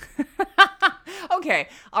 Okay.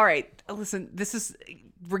 All right. Listen,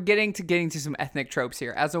 we're getting to some ethnic tropes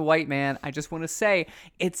here. As a white man, I just want to say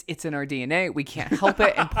it's in our DNA. We can't help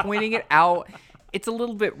it. And pointing it out, it's a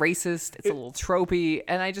little bit racist. It's a little tropey,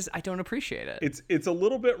 and I don't appreciate it. It's a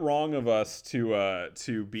little bit wrong of us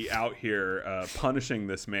to be out here punishing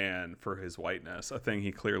this man for his whiteness, a thing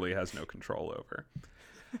he clearly has no control over.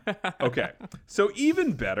 Okay, so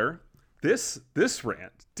even better, This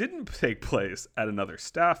rant didn't take place at another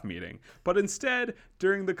staff meeting, but instead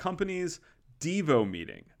during the company's Devo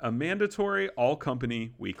meeting, a mandatory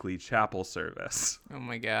all-company weekly chapel service. Oh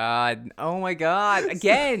my God.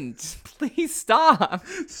 Again, please stop.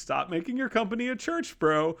 Stop making your company a church,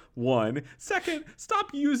 bro. 1. Second,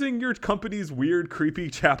 stop using your company's weird,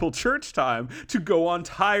 creepy chapel church time to go on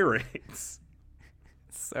tirades.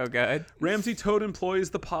 So good. Ramsey told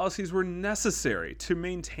employees the policies were necessary to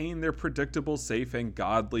maintain their predictable, safe, and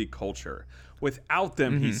godly culture. Without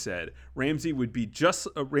them, he said, Ramsey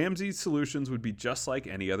Solutions would be just like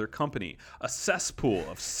any other company, a cesspool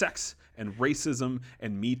of sex and racism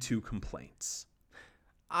and Me Too complaints.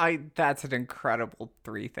 That's an incredible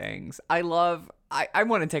 3 things. I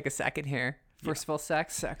want to take a second here. First of all,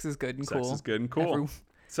 sex is good and cool. Sex is good and cool.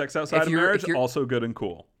 Sex outside of marriage, also good and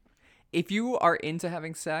cool. If you are into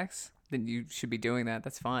having sex, then you should be doing that.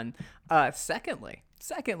 That's fun. Secondly,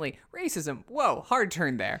 racism. Whoa, hard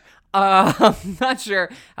turn there. I'm not sure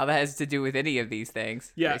how that has to do with any of these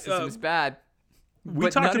things. Yeah, racism is bad. We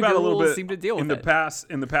talked about it a little bit seem to deal with in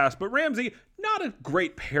the past, but Ramsey, not a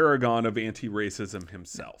great paragon of anti-racism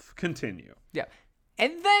himself. Continue. Yeah.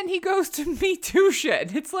 And then he goes to Me Too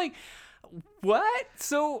shit. It's like, what?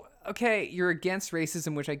 So, okay, you're against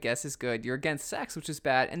racism, which I guess is good. You're against sex, which is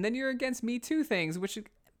bad. And then you're against Me Too things, which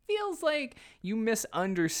feels like you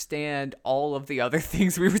misunderstand all of the other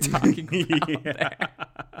things we were talking about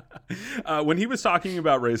there. When he was talking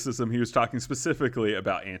about racism, he was talking specifically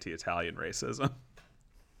about anti-Italian racism.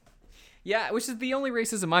 Yeah, which is the only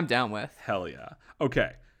racism I'm down with. Hell yeah.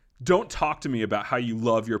 Okay. Don't talk to me about how you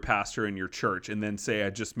love your pastor and your church and then say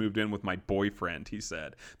I just moved in with my boyfriend, he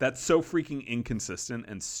said. That's so freaking inconsistent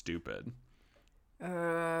and stupid.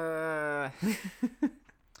 And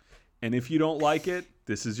if you don't like it,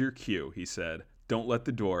 this is your cue, he said. Don't let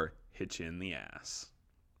the door hit you in the ass.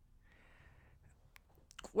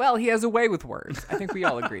 Well, he has a way with words. I think we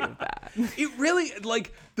all agree with that. It really,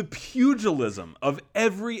 like, the pugilism of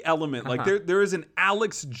every element. Like, there is an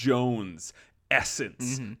Alex Jones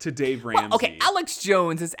essence to Dave Ramsey. Well, okay, Alex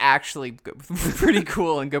Jones is actually good, pretty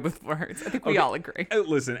cool and good with words. I think we all agree.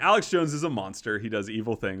 Listen, Alex Jones is a monster. He does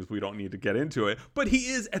evil things. We don't need to get into it. But he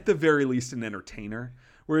is, at the very least, an entertainer.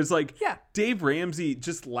 Whereas, like, Dave Ramsey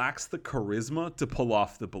just lacks the charisma to pull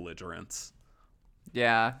off the belligerence.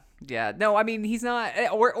 Yeah. No, I mean, he's not,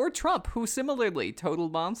 or Trump, who similarly total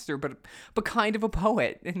monster, but kind of a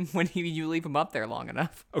poet. And when you leave him up there long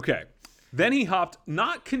enough. Okay. Then he hopped,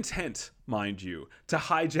 not content, mind you, to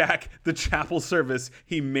hijack the chapel service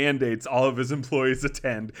he mandates all of his employees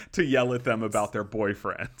attend to yell at them about their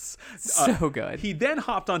boyfriends. So good. He then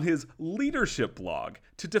hopped on his leadership blog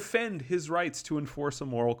to defend his rights to enforce a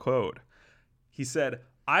moral code. He said,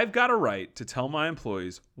 I've got a right to tell my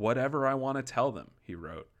employees whatever I want to tell them, he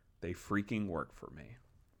wrote. They freaking work for me.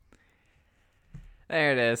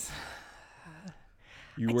 There it is.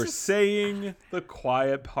 You were saying the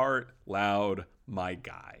quiet part loud, my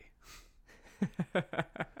guy.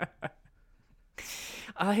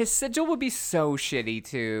 His sigil would be so shitty,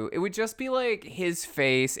 too. It would just be, like, his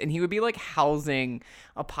face, and he would be, like, housing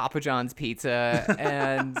a Papa John's pizza,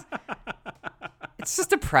 and it's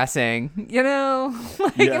just depressing, you know?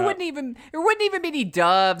 Like, yeah. There wouldn't even be any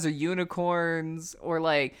doves or unicorns or,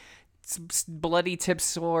 like, bloody tip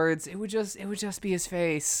swords. It would just be his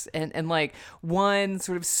face and like one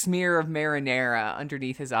sort of smear of marinara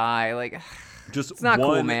underneath his eye. Like, just it's not one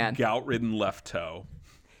cool, man. Gout-ridden left toe.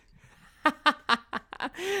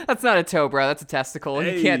 That's not a toe, bro. That's a testicle.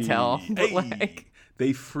 You can't tell. But like, they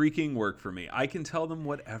freaking work for me. I can tell them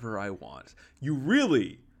whatever I want. You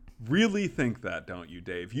really think that, don't you,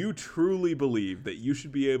 Dave? You truly believe that you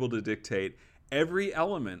should be able to dictate every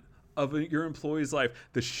element of your employee's life.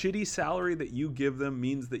 The shitty salary that you give them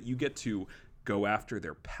means that you get to go after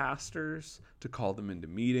their pastors, to call them into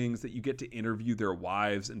meetings, that you get to interview their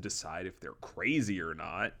wives and decide if they're crazy or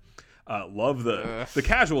not. Love the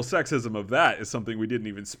casual sexism of that is something we didn't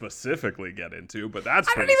even specifically get into, but that's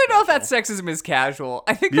I don't even know if that sexism is casual.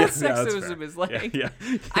 I think that sexism is like,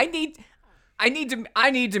 I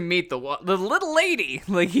need to meet the little lady.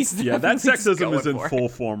 Like he's that sexism is in full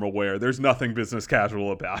form aware. There's nothing business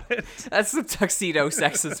casual about it. That's the tuxedo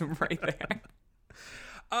sexism right there.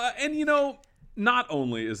 And you know, not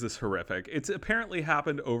only is this horrific, it's apparently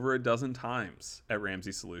happened over a dozen times at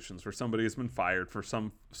Ramsey Solutions where somebody has been fired for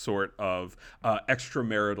some sort of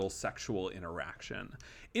extramarital sexual interaction.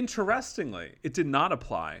 Interestingly, it did not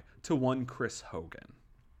apply to one Chris Hogan.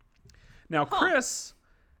 Now, Chris,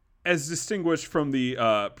 as distinguished from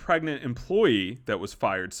the pregnant employee that was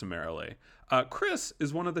fired summarily, Chris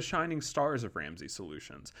is one of the shining stars of Ramsey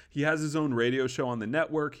Solutions. He has his own radio show on the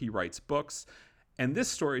network. He writes books. And this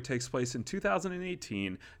story takes place in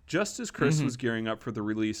 2018, just as Chris was gearing up for the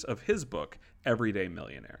release of his book, Everyday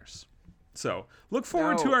Millionaires. So look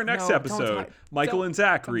forward to our next episode. Michael and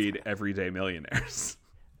Zach read Everyday Millionaires.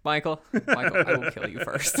 Michael, I will kill you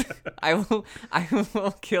first. I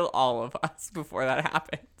will kill all of us before that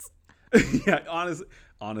happens. Yeah,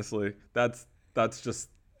 honestly, that's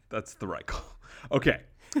the right call. Okay.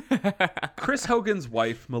 Chris Hogan's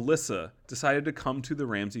wife, Melissa, decided to come to the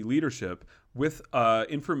Ramsey leadership with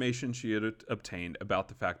information she had obtained about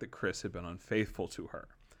the fact that Chris had been unfaithful to her.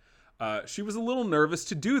 She was a little nervous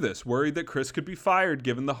to do this, worried that Chris could be fired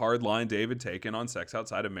given the hard line Dave had taken on sex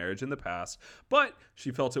outside of marriage in the past. But she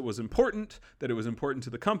felt it was important, that it was important to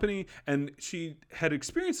the company, and she had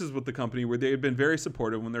experiences with the company where they had been very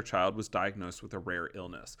supportive when their child was diagnosed with a rare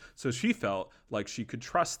illness. So she felt like she could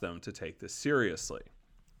trust them to take this seriously.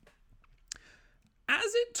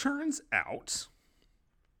 As it turns out,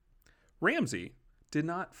 Ramsey did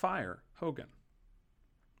not fire Hogan.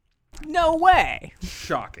 No way.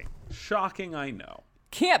 Shocking, I know.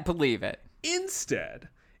 Can't believe it. Instead,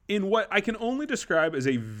 in what I can only describe as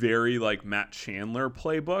a very like Matt Chandler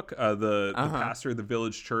playbook, the pastor of the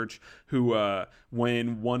village church who,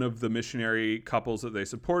 when one of the missionary couples that they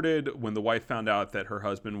supported, when the wife found out that her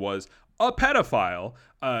husband was a pedophile,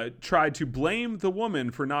 tried to blame the woman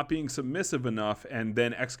for not being submissive enough and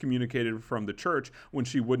then excommunicated her from the church when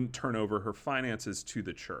she wouldn't turn over her finances to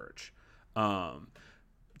the church.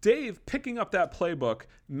 Dave, picking up that playbook,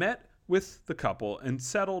 met with the couple and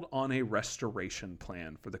settled on a restoration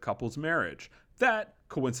plan for the couple's marriage that,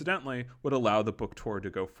 coincidentally, would allow the book tour to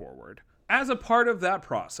go forward. As a part of that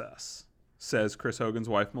process, says Chris Hogan's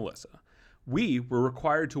wife, Melissa, we were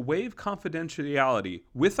required to waive confidentiality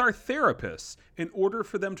with our therapists in order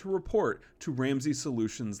for them to report to Ramsey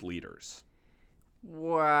Solutions leaders.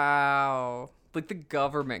 Wow. Like, the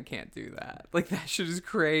government can't do that. Like, that shit is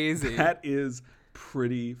crazy. That is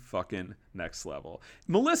pretty fucking next level.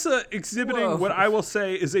 Melissa exhibiting what I will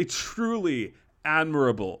say is a truly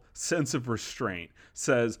admirable sense of restraint,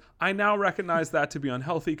 says, I now recognize that to be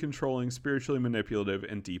unhealthy, controlling, spiritually manipulative,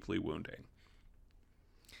 and deeply wounding.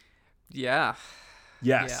 Yeah.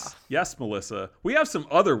 Yes, Melissa. We have some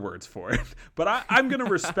other words for it, but I'm going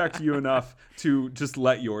to respect you enough to just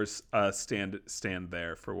let yours stand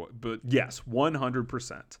there for what. But yes,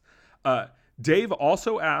 100%. Dave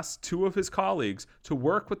also asked two of his colleagues to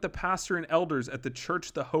work with the pastor and elders at the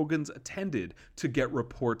church the Hogans attended to get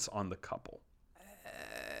reports on the couple.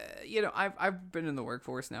 I've been in the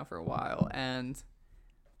workforce now for a while, and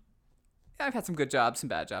I've had some good jobs, some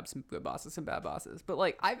bad jobs, some good bosses, some bad bosses. But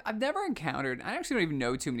like, I've never encountered. I actually don't even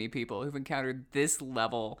know too many people who've encountered this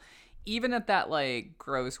level, even at that like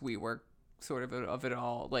gross WeWork sort of it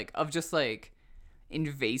all, like of just like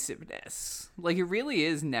invasiveness. Like, it really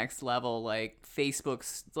is next level. Like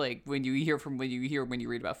Facebook's, like when you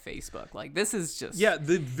read about Facebook, like this is just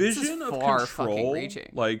the vision of control,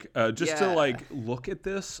 like to like look at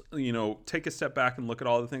this, take a step back and look at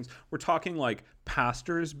all the things we're talking, like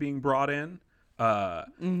pastors being brought in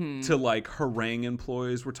to like harangue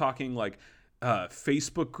employees. We're talking like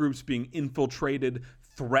Facebook groups being infiltrated,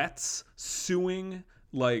 threats, suing,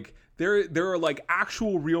 like there are like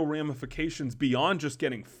actual real ramifications beyond just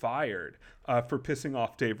getting fired for pissing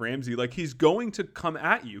off Dave Ramsey. Like, he's going to come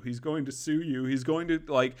at you. He's going to sue you. He's going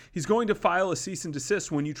to file a cease and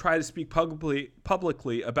desist when you try to speak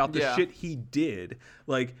publicly about the shit he did.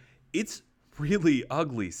 Like, it's really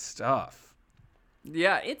ugly stuff.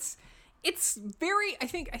 Yeah, it's very, I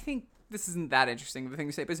think this isn't that interesting of a thing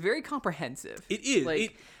to say, but it's very comprehensive. It is.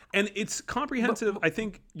 Like, and it's comprehensive. I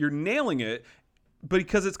think you're nailing it. But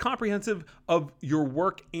because it's comprehensive of your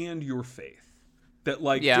work and your faith. That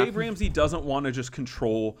like Dave Ramsey doesn't want to just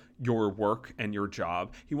control your work and your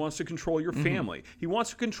job. He wants to control your family. He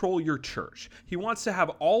wants to control your church. He wants to have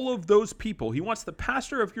all of those people. He wants the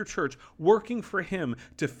pastor of your church working for him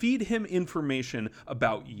to feed him information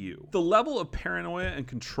about you. The level of paranoia and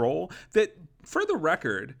control that, for the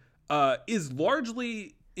record, is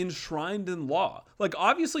largely enshrined in law. Like,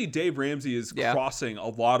 obviously Dave Ramsey is crossing a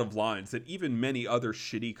lot of lines that even many other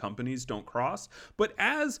shitty companies don't cross. But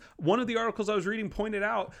as one of the articles I was reading pointed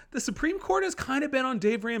out, the Supreme Court has kind of been on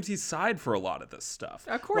Dave Ramsey's side for a lot of this stuff.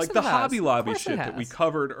 Of course, like the Hobby Lobby shit that we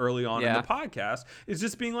covered early on in the podcast is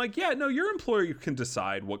just being like, your employer can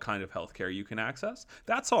decide what kind of healthcare you can access.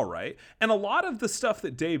 That's all right. And a lot of the stuff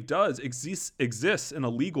that Dave does exists in a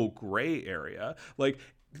legal gray area. Like,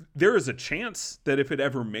 there is a chance that if it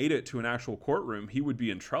ever made it to an actual courtroom, he would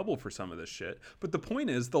be in trouble for some of this shit. But the point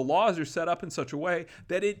is, the laws are set up in such a way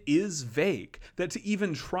that it is vague, that to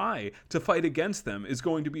even try to fight against them is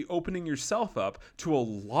going to be opening yourself up to a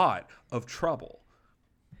lot of trouble.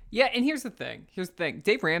 Yeah, and here's the thing.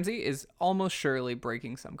 Dave Ramsey is almost surely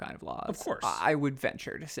breaking some kind of laws. Of course. I would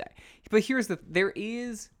venture to say. But there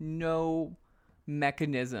is no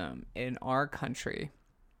mechanism in our country,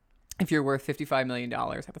 if you're worth $55 million,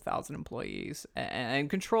 have 1,000 employees, and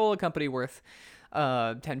control a company worth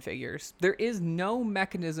 10 figures, there is no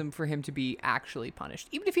mechanism for him to be actually punished.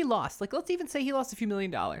 Even if he lost, like let's even say he lost a few $1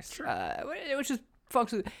 million, Sure. Which is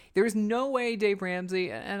there is no way Dave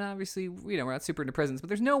Ramsey, and obviously, we're not super into prisons, but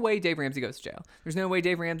there's no way Dave Ramsey goes to jail. There's no way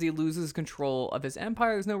Dave Ramsey loses control of his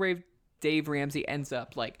empire. There's no way Dave Ramsey ends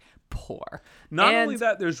up like poor. Not only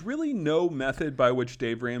that, there's really no method by which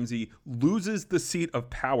Dave Ramsey loses the seat of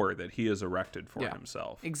power that he has erected for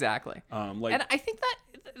himself. Exactly. And I think that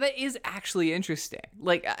is actually interesting.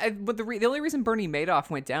 Like, but the only reason Bernie Madoff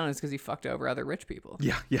went down is because he fucked over other rich people.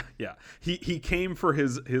 Yeah. He came for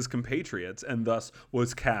his compatriots and thus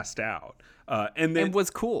was cast out. And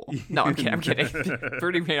was cool. No, I'm kidding.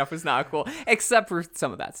 Bernie Madoff was not cool, except for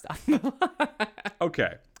some of that stuff.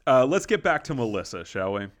 Okay. Let's get back to Melissa,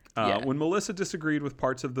 shall we? When Melissa disagreed with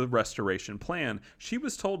parts of the restoration plan, she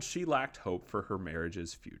was told she lacked hope for her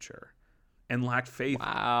marriage's future and lacked faith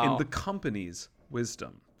in the company's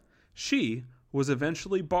wisdom. She was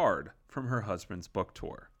eventually barred from her husband's book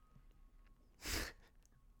tour.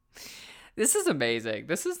 This is amazing.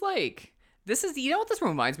 This is you know what this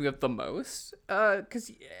reminds me of the most?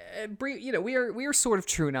 Because we are sort of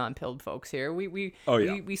true non-pilled folks here. We sort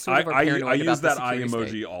of are paranoid I use about that the eye security emoji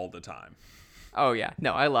state. all the time. Oh yeah,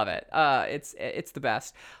 no, I love it. It's the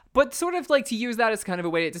best. But sort of like to use that as kind of a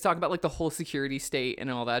way to talk about like the whole security state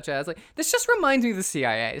and all that jazz. Like this just reminds me of the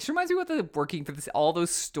CIA. This reminds me of working for all those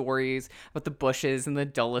stories about the Bushes and the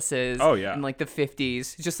Dulleses. Oh yeah, in like the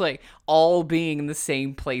 50s, just like all being in the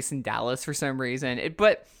same place in Dallas for some reason.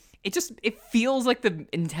 It feels like the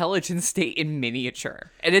intelligence state in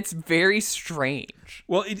miniature, and it's very strange.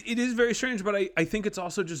 Well, it is very strange, but I think it's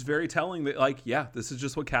also just very telling that, like, yeah, this is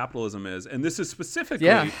just what capitalism is. And this is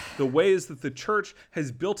specifically the ways that the church has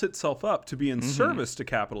built itself up to be in service to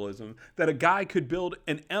capitalism, that a guy could build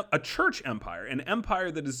a church empire, an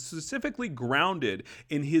empire that is specifically grounded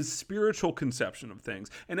in his spiritual conception of things.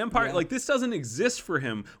 An empire like this doesn't exist for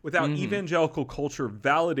him without evangelical culture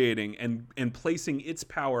validating and placing its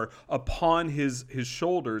power upon his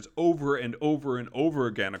shoulders over and over and over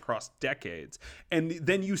again across decades. And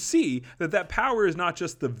then you see that power is not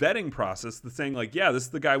just the vetting process, the saying like, yeah, this is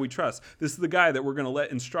the guy we trust. This is the guy that we're going to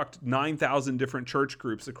let instruct 9,000 different church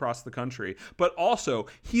groups across the country. But also,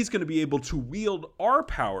 he's going to be able to wield our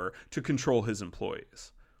power to control his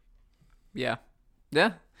employees. Yeah.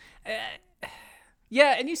 Yeah.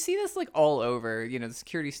 Yeah, and you see this like all over. The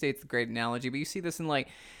security state's a great analogy, but you see this in like,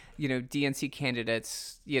 DNC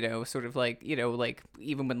candidates, sort of like, like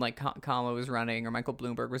even when like Kamala was running or Michael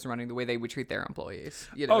Bloomberg was running, the way they would treat their employees.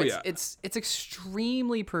 It's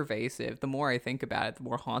extremely pervasive. The more I think about it, the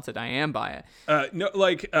more haunted I am by it.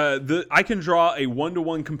 I can draw a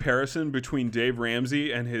 1-to-1 comparison between Dave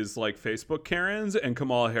Ramsey and his like Facebook Karens and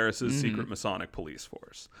Kamala Harris's secret Masonic police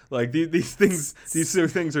force. Like these things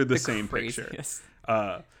are the same craziest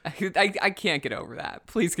picture. I can't get over that.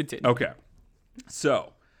 Please continue. Okay.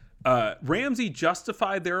 So, Ramsey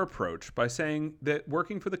justified their approach by saying that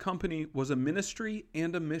working for the company was a ministry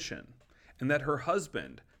and a mission, and that her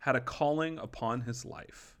husband had a calling upon his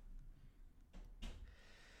life.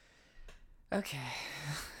 Okay.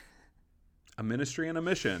 A ministry and a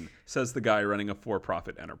mission, says the guy running a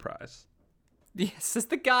for-profit enterprise. Yes, says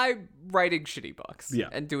the guy writing shitty books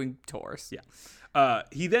and doing tours. Yeah.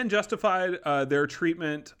 He then justified their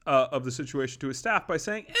treatment of the situation to his staff by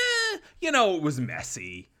saying, it was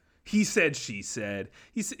messy. He said, she said.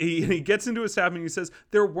 He gets into his staff and he says,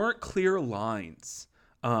 there weren't clear lines.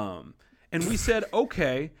 And we said,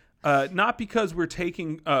 okay, not because we were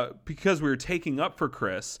taking up for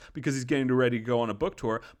Chris because he's getting ready to go on a book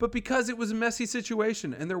tour, but because it was a messy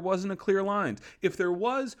situation and there wasn't a clear line. If there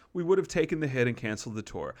was, we would have taken the hit and canceled the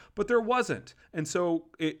tour, but there wasn't. And so,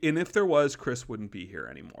 if there was, Chris wouldn't be here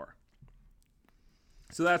anymore.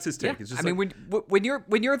 So that's his take. Yeah. It's just when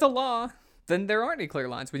you're the law, then there aren't any clear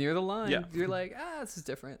lines. When you're the line, you're like, this is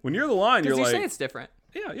different. When you're the line, you're like, you say it's different.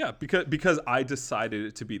 Yeah, because I decided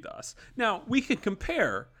it to be thus. Now we can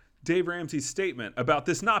compare Dave Ramsey's statement about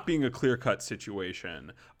this not being a clear-cut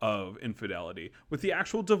situation of infidelity with the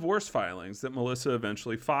actual divorce filings that Melissa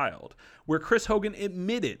eventually filed, where Chris Hogan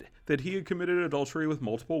admitted that he had committed adultery with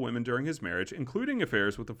multiple women during his marriage, including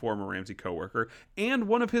affairs with a former Ramsey coworker and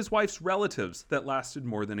one of his wife's relatives that lasted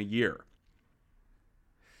more than a year.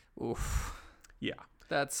 Oof. Yeah.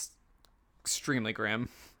 That's extremely grim.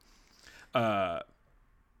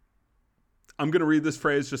 I'm going to read this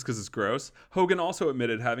phrase just because it's gross. Hogan also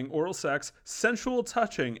admitted having oral sex, sensual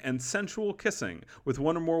touching, and sensual kissing with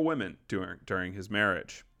one or more women during his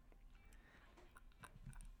marriage.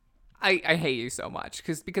 I hate you so much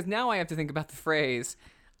because now I have to think about the phrase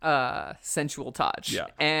sensual touch. Yeah.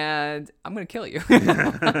 And I'm going to kill you.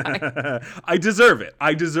 I deserve it.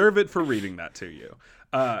 I deserve it for reading that to you.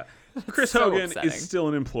 Chris so Hogan upsetting. is still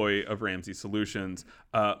an employee of Ramsey Solutions.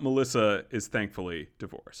 Melissa is thankfully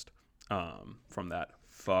divorced from that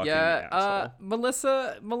fucking asshole.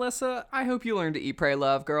 Melissa, I hope you learn to eat, pray,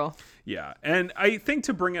 love, girl. Yeah, and I think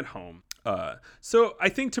to bring it home, we're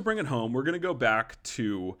going to go back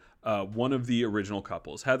to one of the original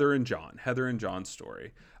couples, Heather and John's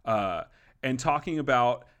story, and talking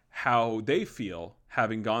about how they feel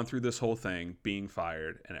having gone through this whole thing, being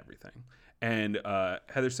fired and everything. And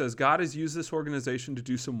Heather says, God has used this organization to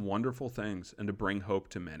do some wonderful things and to bring hope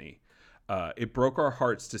to many. It broke our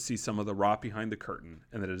hearts to see some of the rot behind the curtain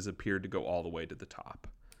and that it has appeared to go all the way to the top.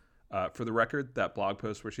 For the record, that blog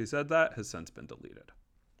post where she said that has since been deleted.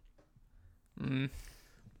 And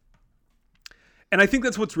I think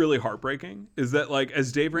that's what's really heartbreaking is that, like,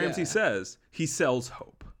 as Dave Ramsey says, he sells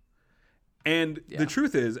hope. And the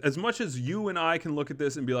truth is, as much as you and I can look at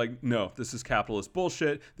this and be like, no, this is capitalist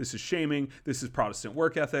bullshit. This is shaming. This is Protestant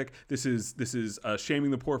work ethic. This is shaming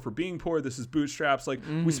the poor for being poor. This is bootstraps. Like,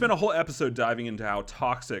 we spent a whole episode diving into how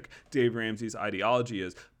toxic Dave Ramsey's ideology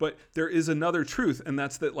is. But there is another truth, and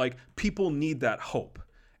that's that, like, people need that hope.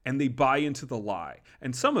 And they buy into the lie.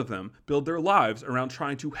 And some of them build their lives around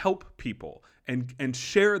trying to help people and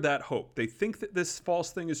share that hope. They think that this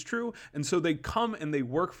false thing is true, and so they come and they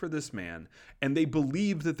work for this man, and they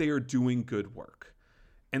believe that they are doing good work.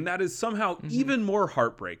 And that is somehow even more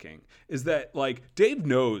heartbreaking, is that, like, Dave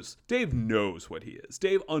knows what he is.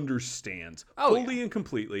 Dave understands fully and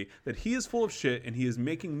completely that he is full of shit and he is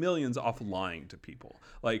making millions off lying to people.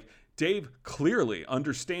 Like, Dave clearly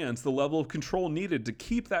understands the level of control needed to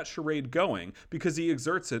keep that charade going because he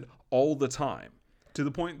exerts it all the time. To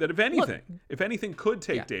the point that if anything could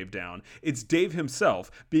take Dave down, it's Dave himself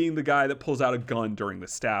being the guy that pulls out a gun during the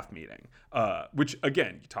staff meeting. Which,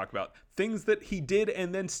 again, you talk about things that he did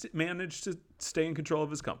and then managed to stay in control of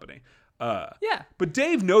his company. But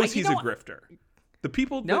Dave knows he's a grifter. The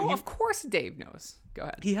people. Of course Dave knows. Go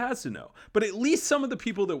ahead. He has to know. But at least some of the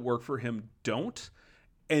people that work for him don't.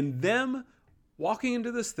 And them walking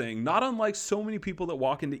into this thing, not unlike so many people that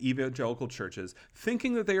walk into evangelical churches,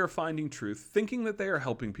 thinking that they are finding truth, thinking that they are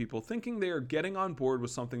helping people, thinking they are getting on board with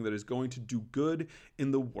something that is going to do good in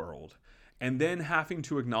the world, and then having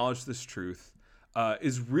to acknowledge this truth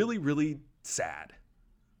is really, really sad.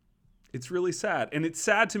 It's really sad. And it's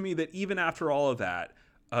sad to me that even after all of that,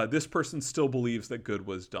 this person still believes that good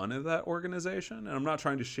was done in that organization. And I'm not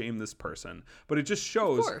trying to shame this person, but it just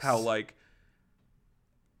shows how, like,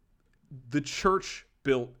 the church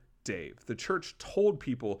built Dave. The church told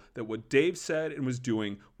people that what Dave said and was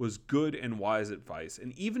doing was good and wise advice.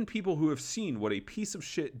 And even people who have seen what a piece of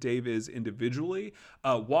shit Dave is individually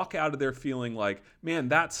walk out of there feeling like, man,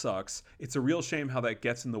 that sucks. It's a real shame how that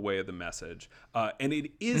gets in the way of the message. And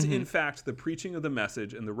it is, in fact, the preaching of the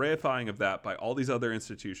message and the reifying of that by all these other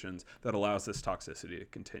institutions that allows this toxicity to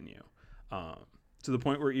continue. To the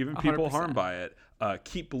point where even people 100%. harmed by it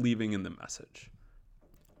keep believing in the message.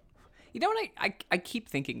 You know what I keep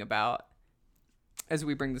thinking about as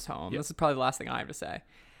we bring this home? This is probably the last thing I have to say.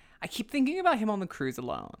 I keep thinking about him on the cruise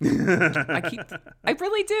alone. I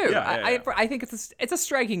really do. I think it's a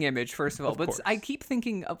striking image, first of all. But I keep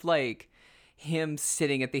thinking of, like, him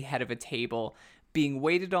sitting at the head of a table, being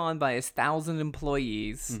waited on by his 1,000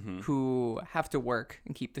 employees who have to work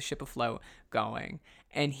and keep the ship afloat going.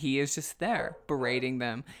 And he is just there, berating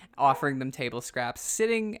them, offering them table scraps,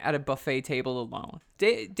 sitting at a buffet table alone.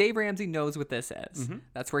 Dave Ramsey knows what this is.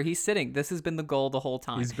 That's where he's sitting. This has been the goal the whole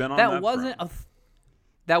time. He's been on that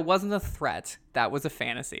wasn't a threat. That was a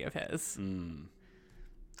fantasy of his.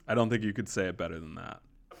 I don't think you could say it better than that.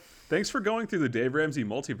 Thanks for going through the Dave Ramsey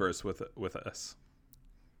multiverse with us.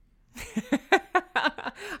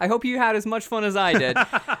 I hope you had as much fun as I did.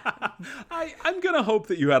 I'm going to hope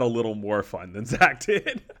that you had a little more fun than Zach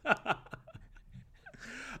did.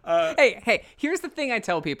 Hey, here's the thing I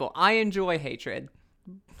tell people. I enjoy hatred.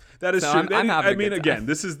 That is So true. I'm having a good again, time.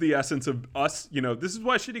 this is the essence of us. This is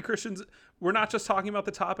why Shitty Christians, we're not just talking about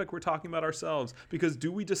the topic, we're talking about ourselves. Because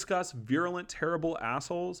do we discuss virulent, terrible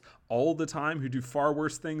assholes all the time who do far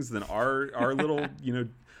worse things than our little,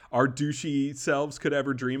 our douchey selves could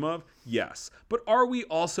ever dream of? Yes. But are we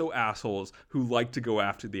also assholes who like to go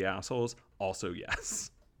after the assholes? Also,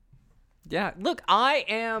 yes. Yeah, look, I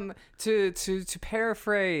am, to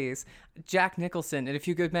paraphrase Jack Nicholson in A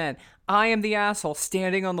Few Good Men, I am the asshole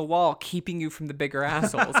standing on the wall keeping you from the bigger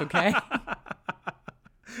assholes, okay?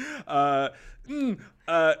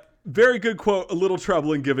 Very good quote. A little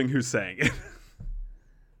trouble in giving who's saying it.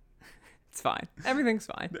 It's fine. Everything's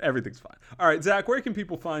fine. Everything's fine. All right, Zach, where can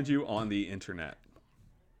people find you on the internet?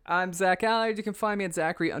 I'm Zach Allard. You can find me at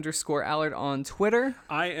Zachary_Allard on Twitter.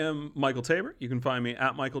 I am Michael Tabor. You can find me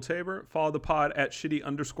at Michael Tabor. Follow the pod at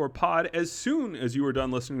shitty_pod. As soon as you are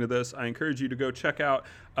done listening to this, I encourage you to go check out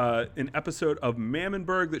an episode of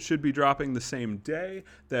Mammonburg that should be dropping the same day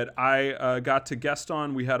that I got to guest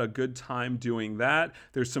on. We had a good time doing that.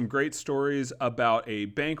 There's some great stories about a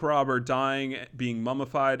bank robber dying, being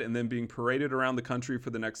mummified, and then being paraded around the country for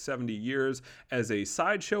the next 70 years as a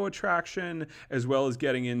sideshow attraction, as well as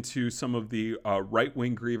getting into some of the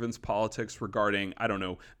right-wing grievance politics regarding,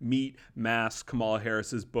 meat, masks, Kamala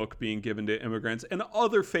Harris's book being given to immigrants, and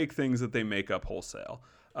other fake things that they make up wholesale.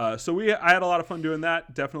 So I had a lot of fun doing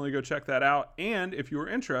that. Definitely go check that out. And if you were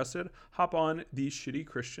interested, hop on the Shitty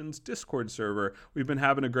Christians Discord server. We've been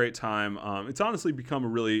having a great time. It's honestly become a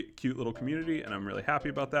really cute little community, and I'm really happy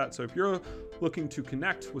about that. So if you're looking to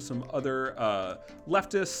connect with some other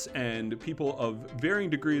leftists and people of varying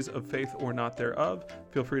degrees of faith or not thereof,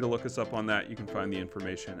 feel free to look us up on that. You can find the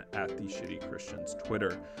information at the Shitty Christians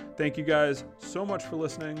Twitter. Thank you guys so much for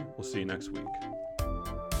listening. We'll see you next week.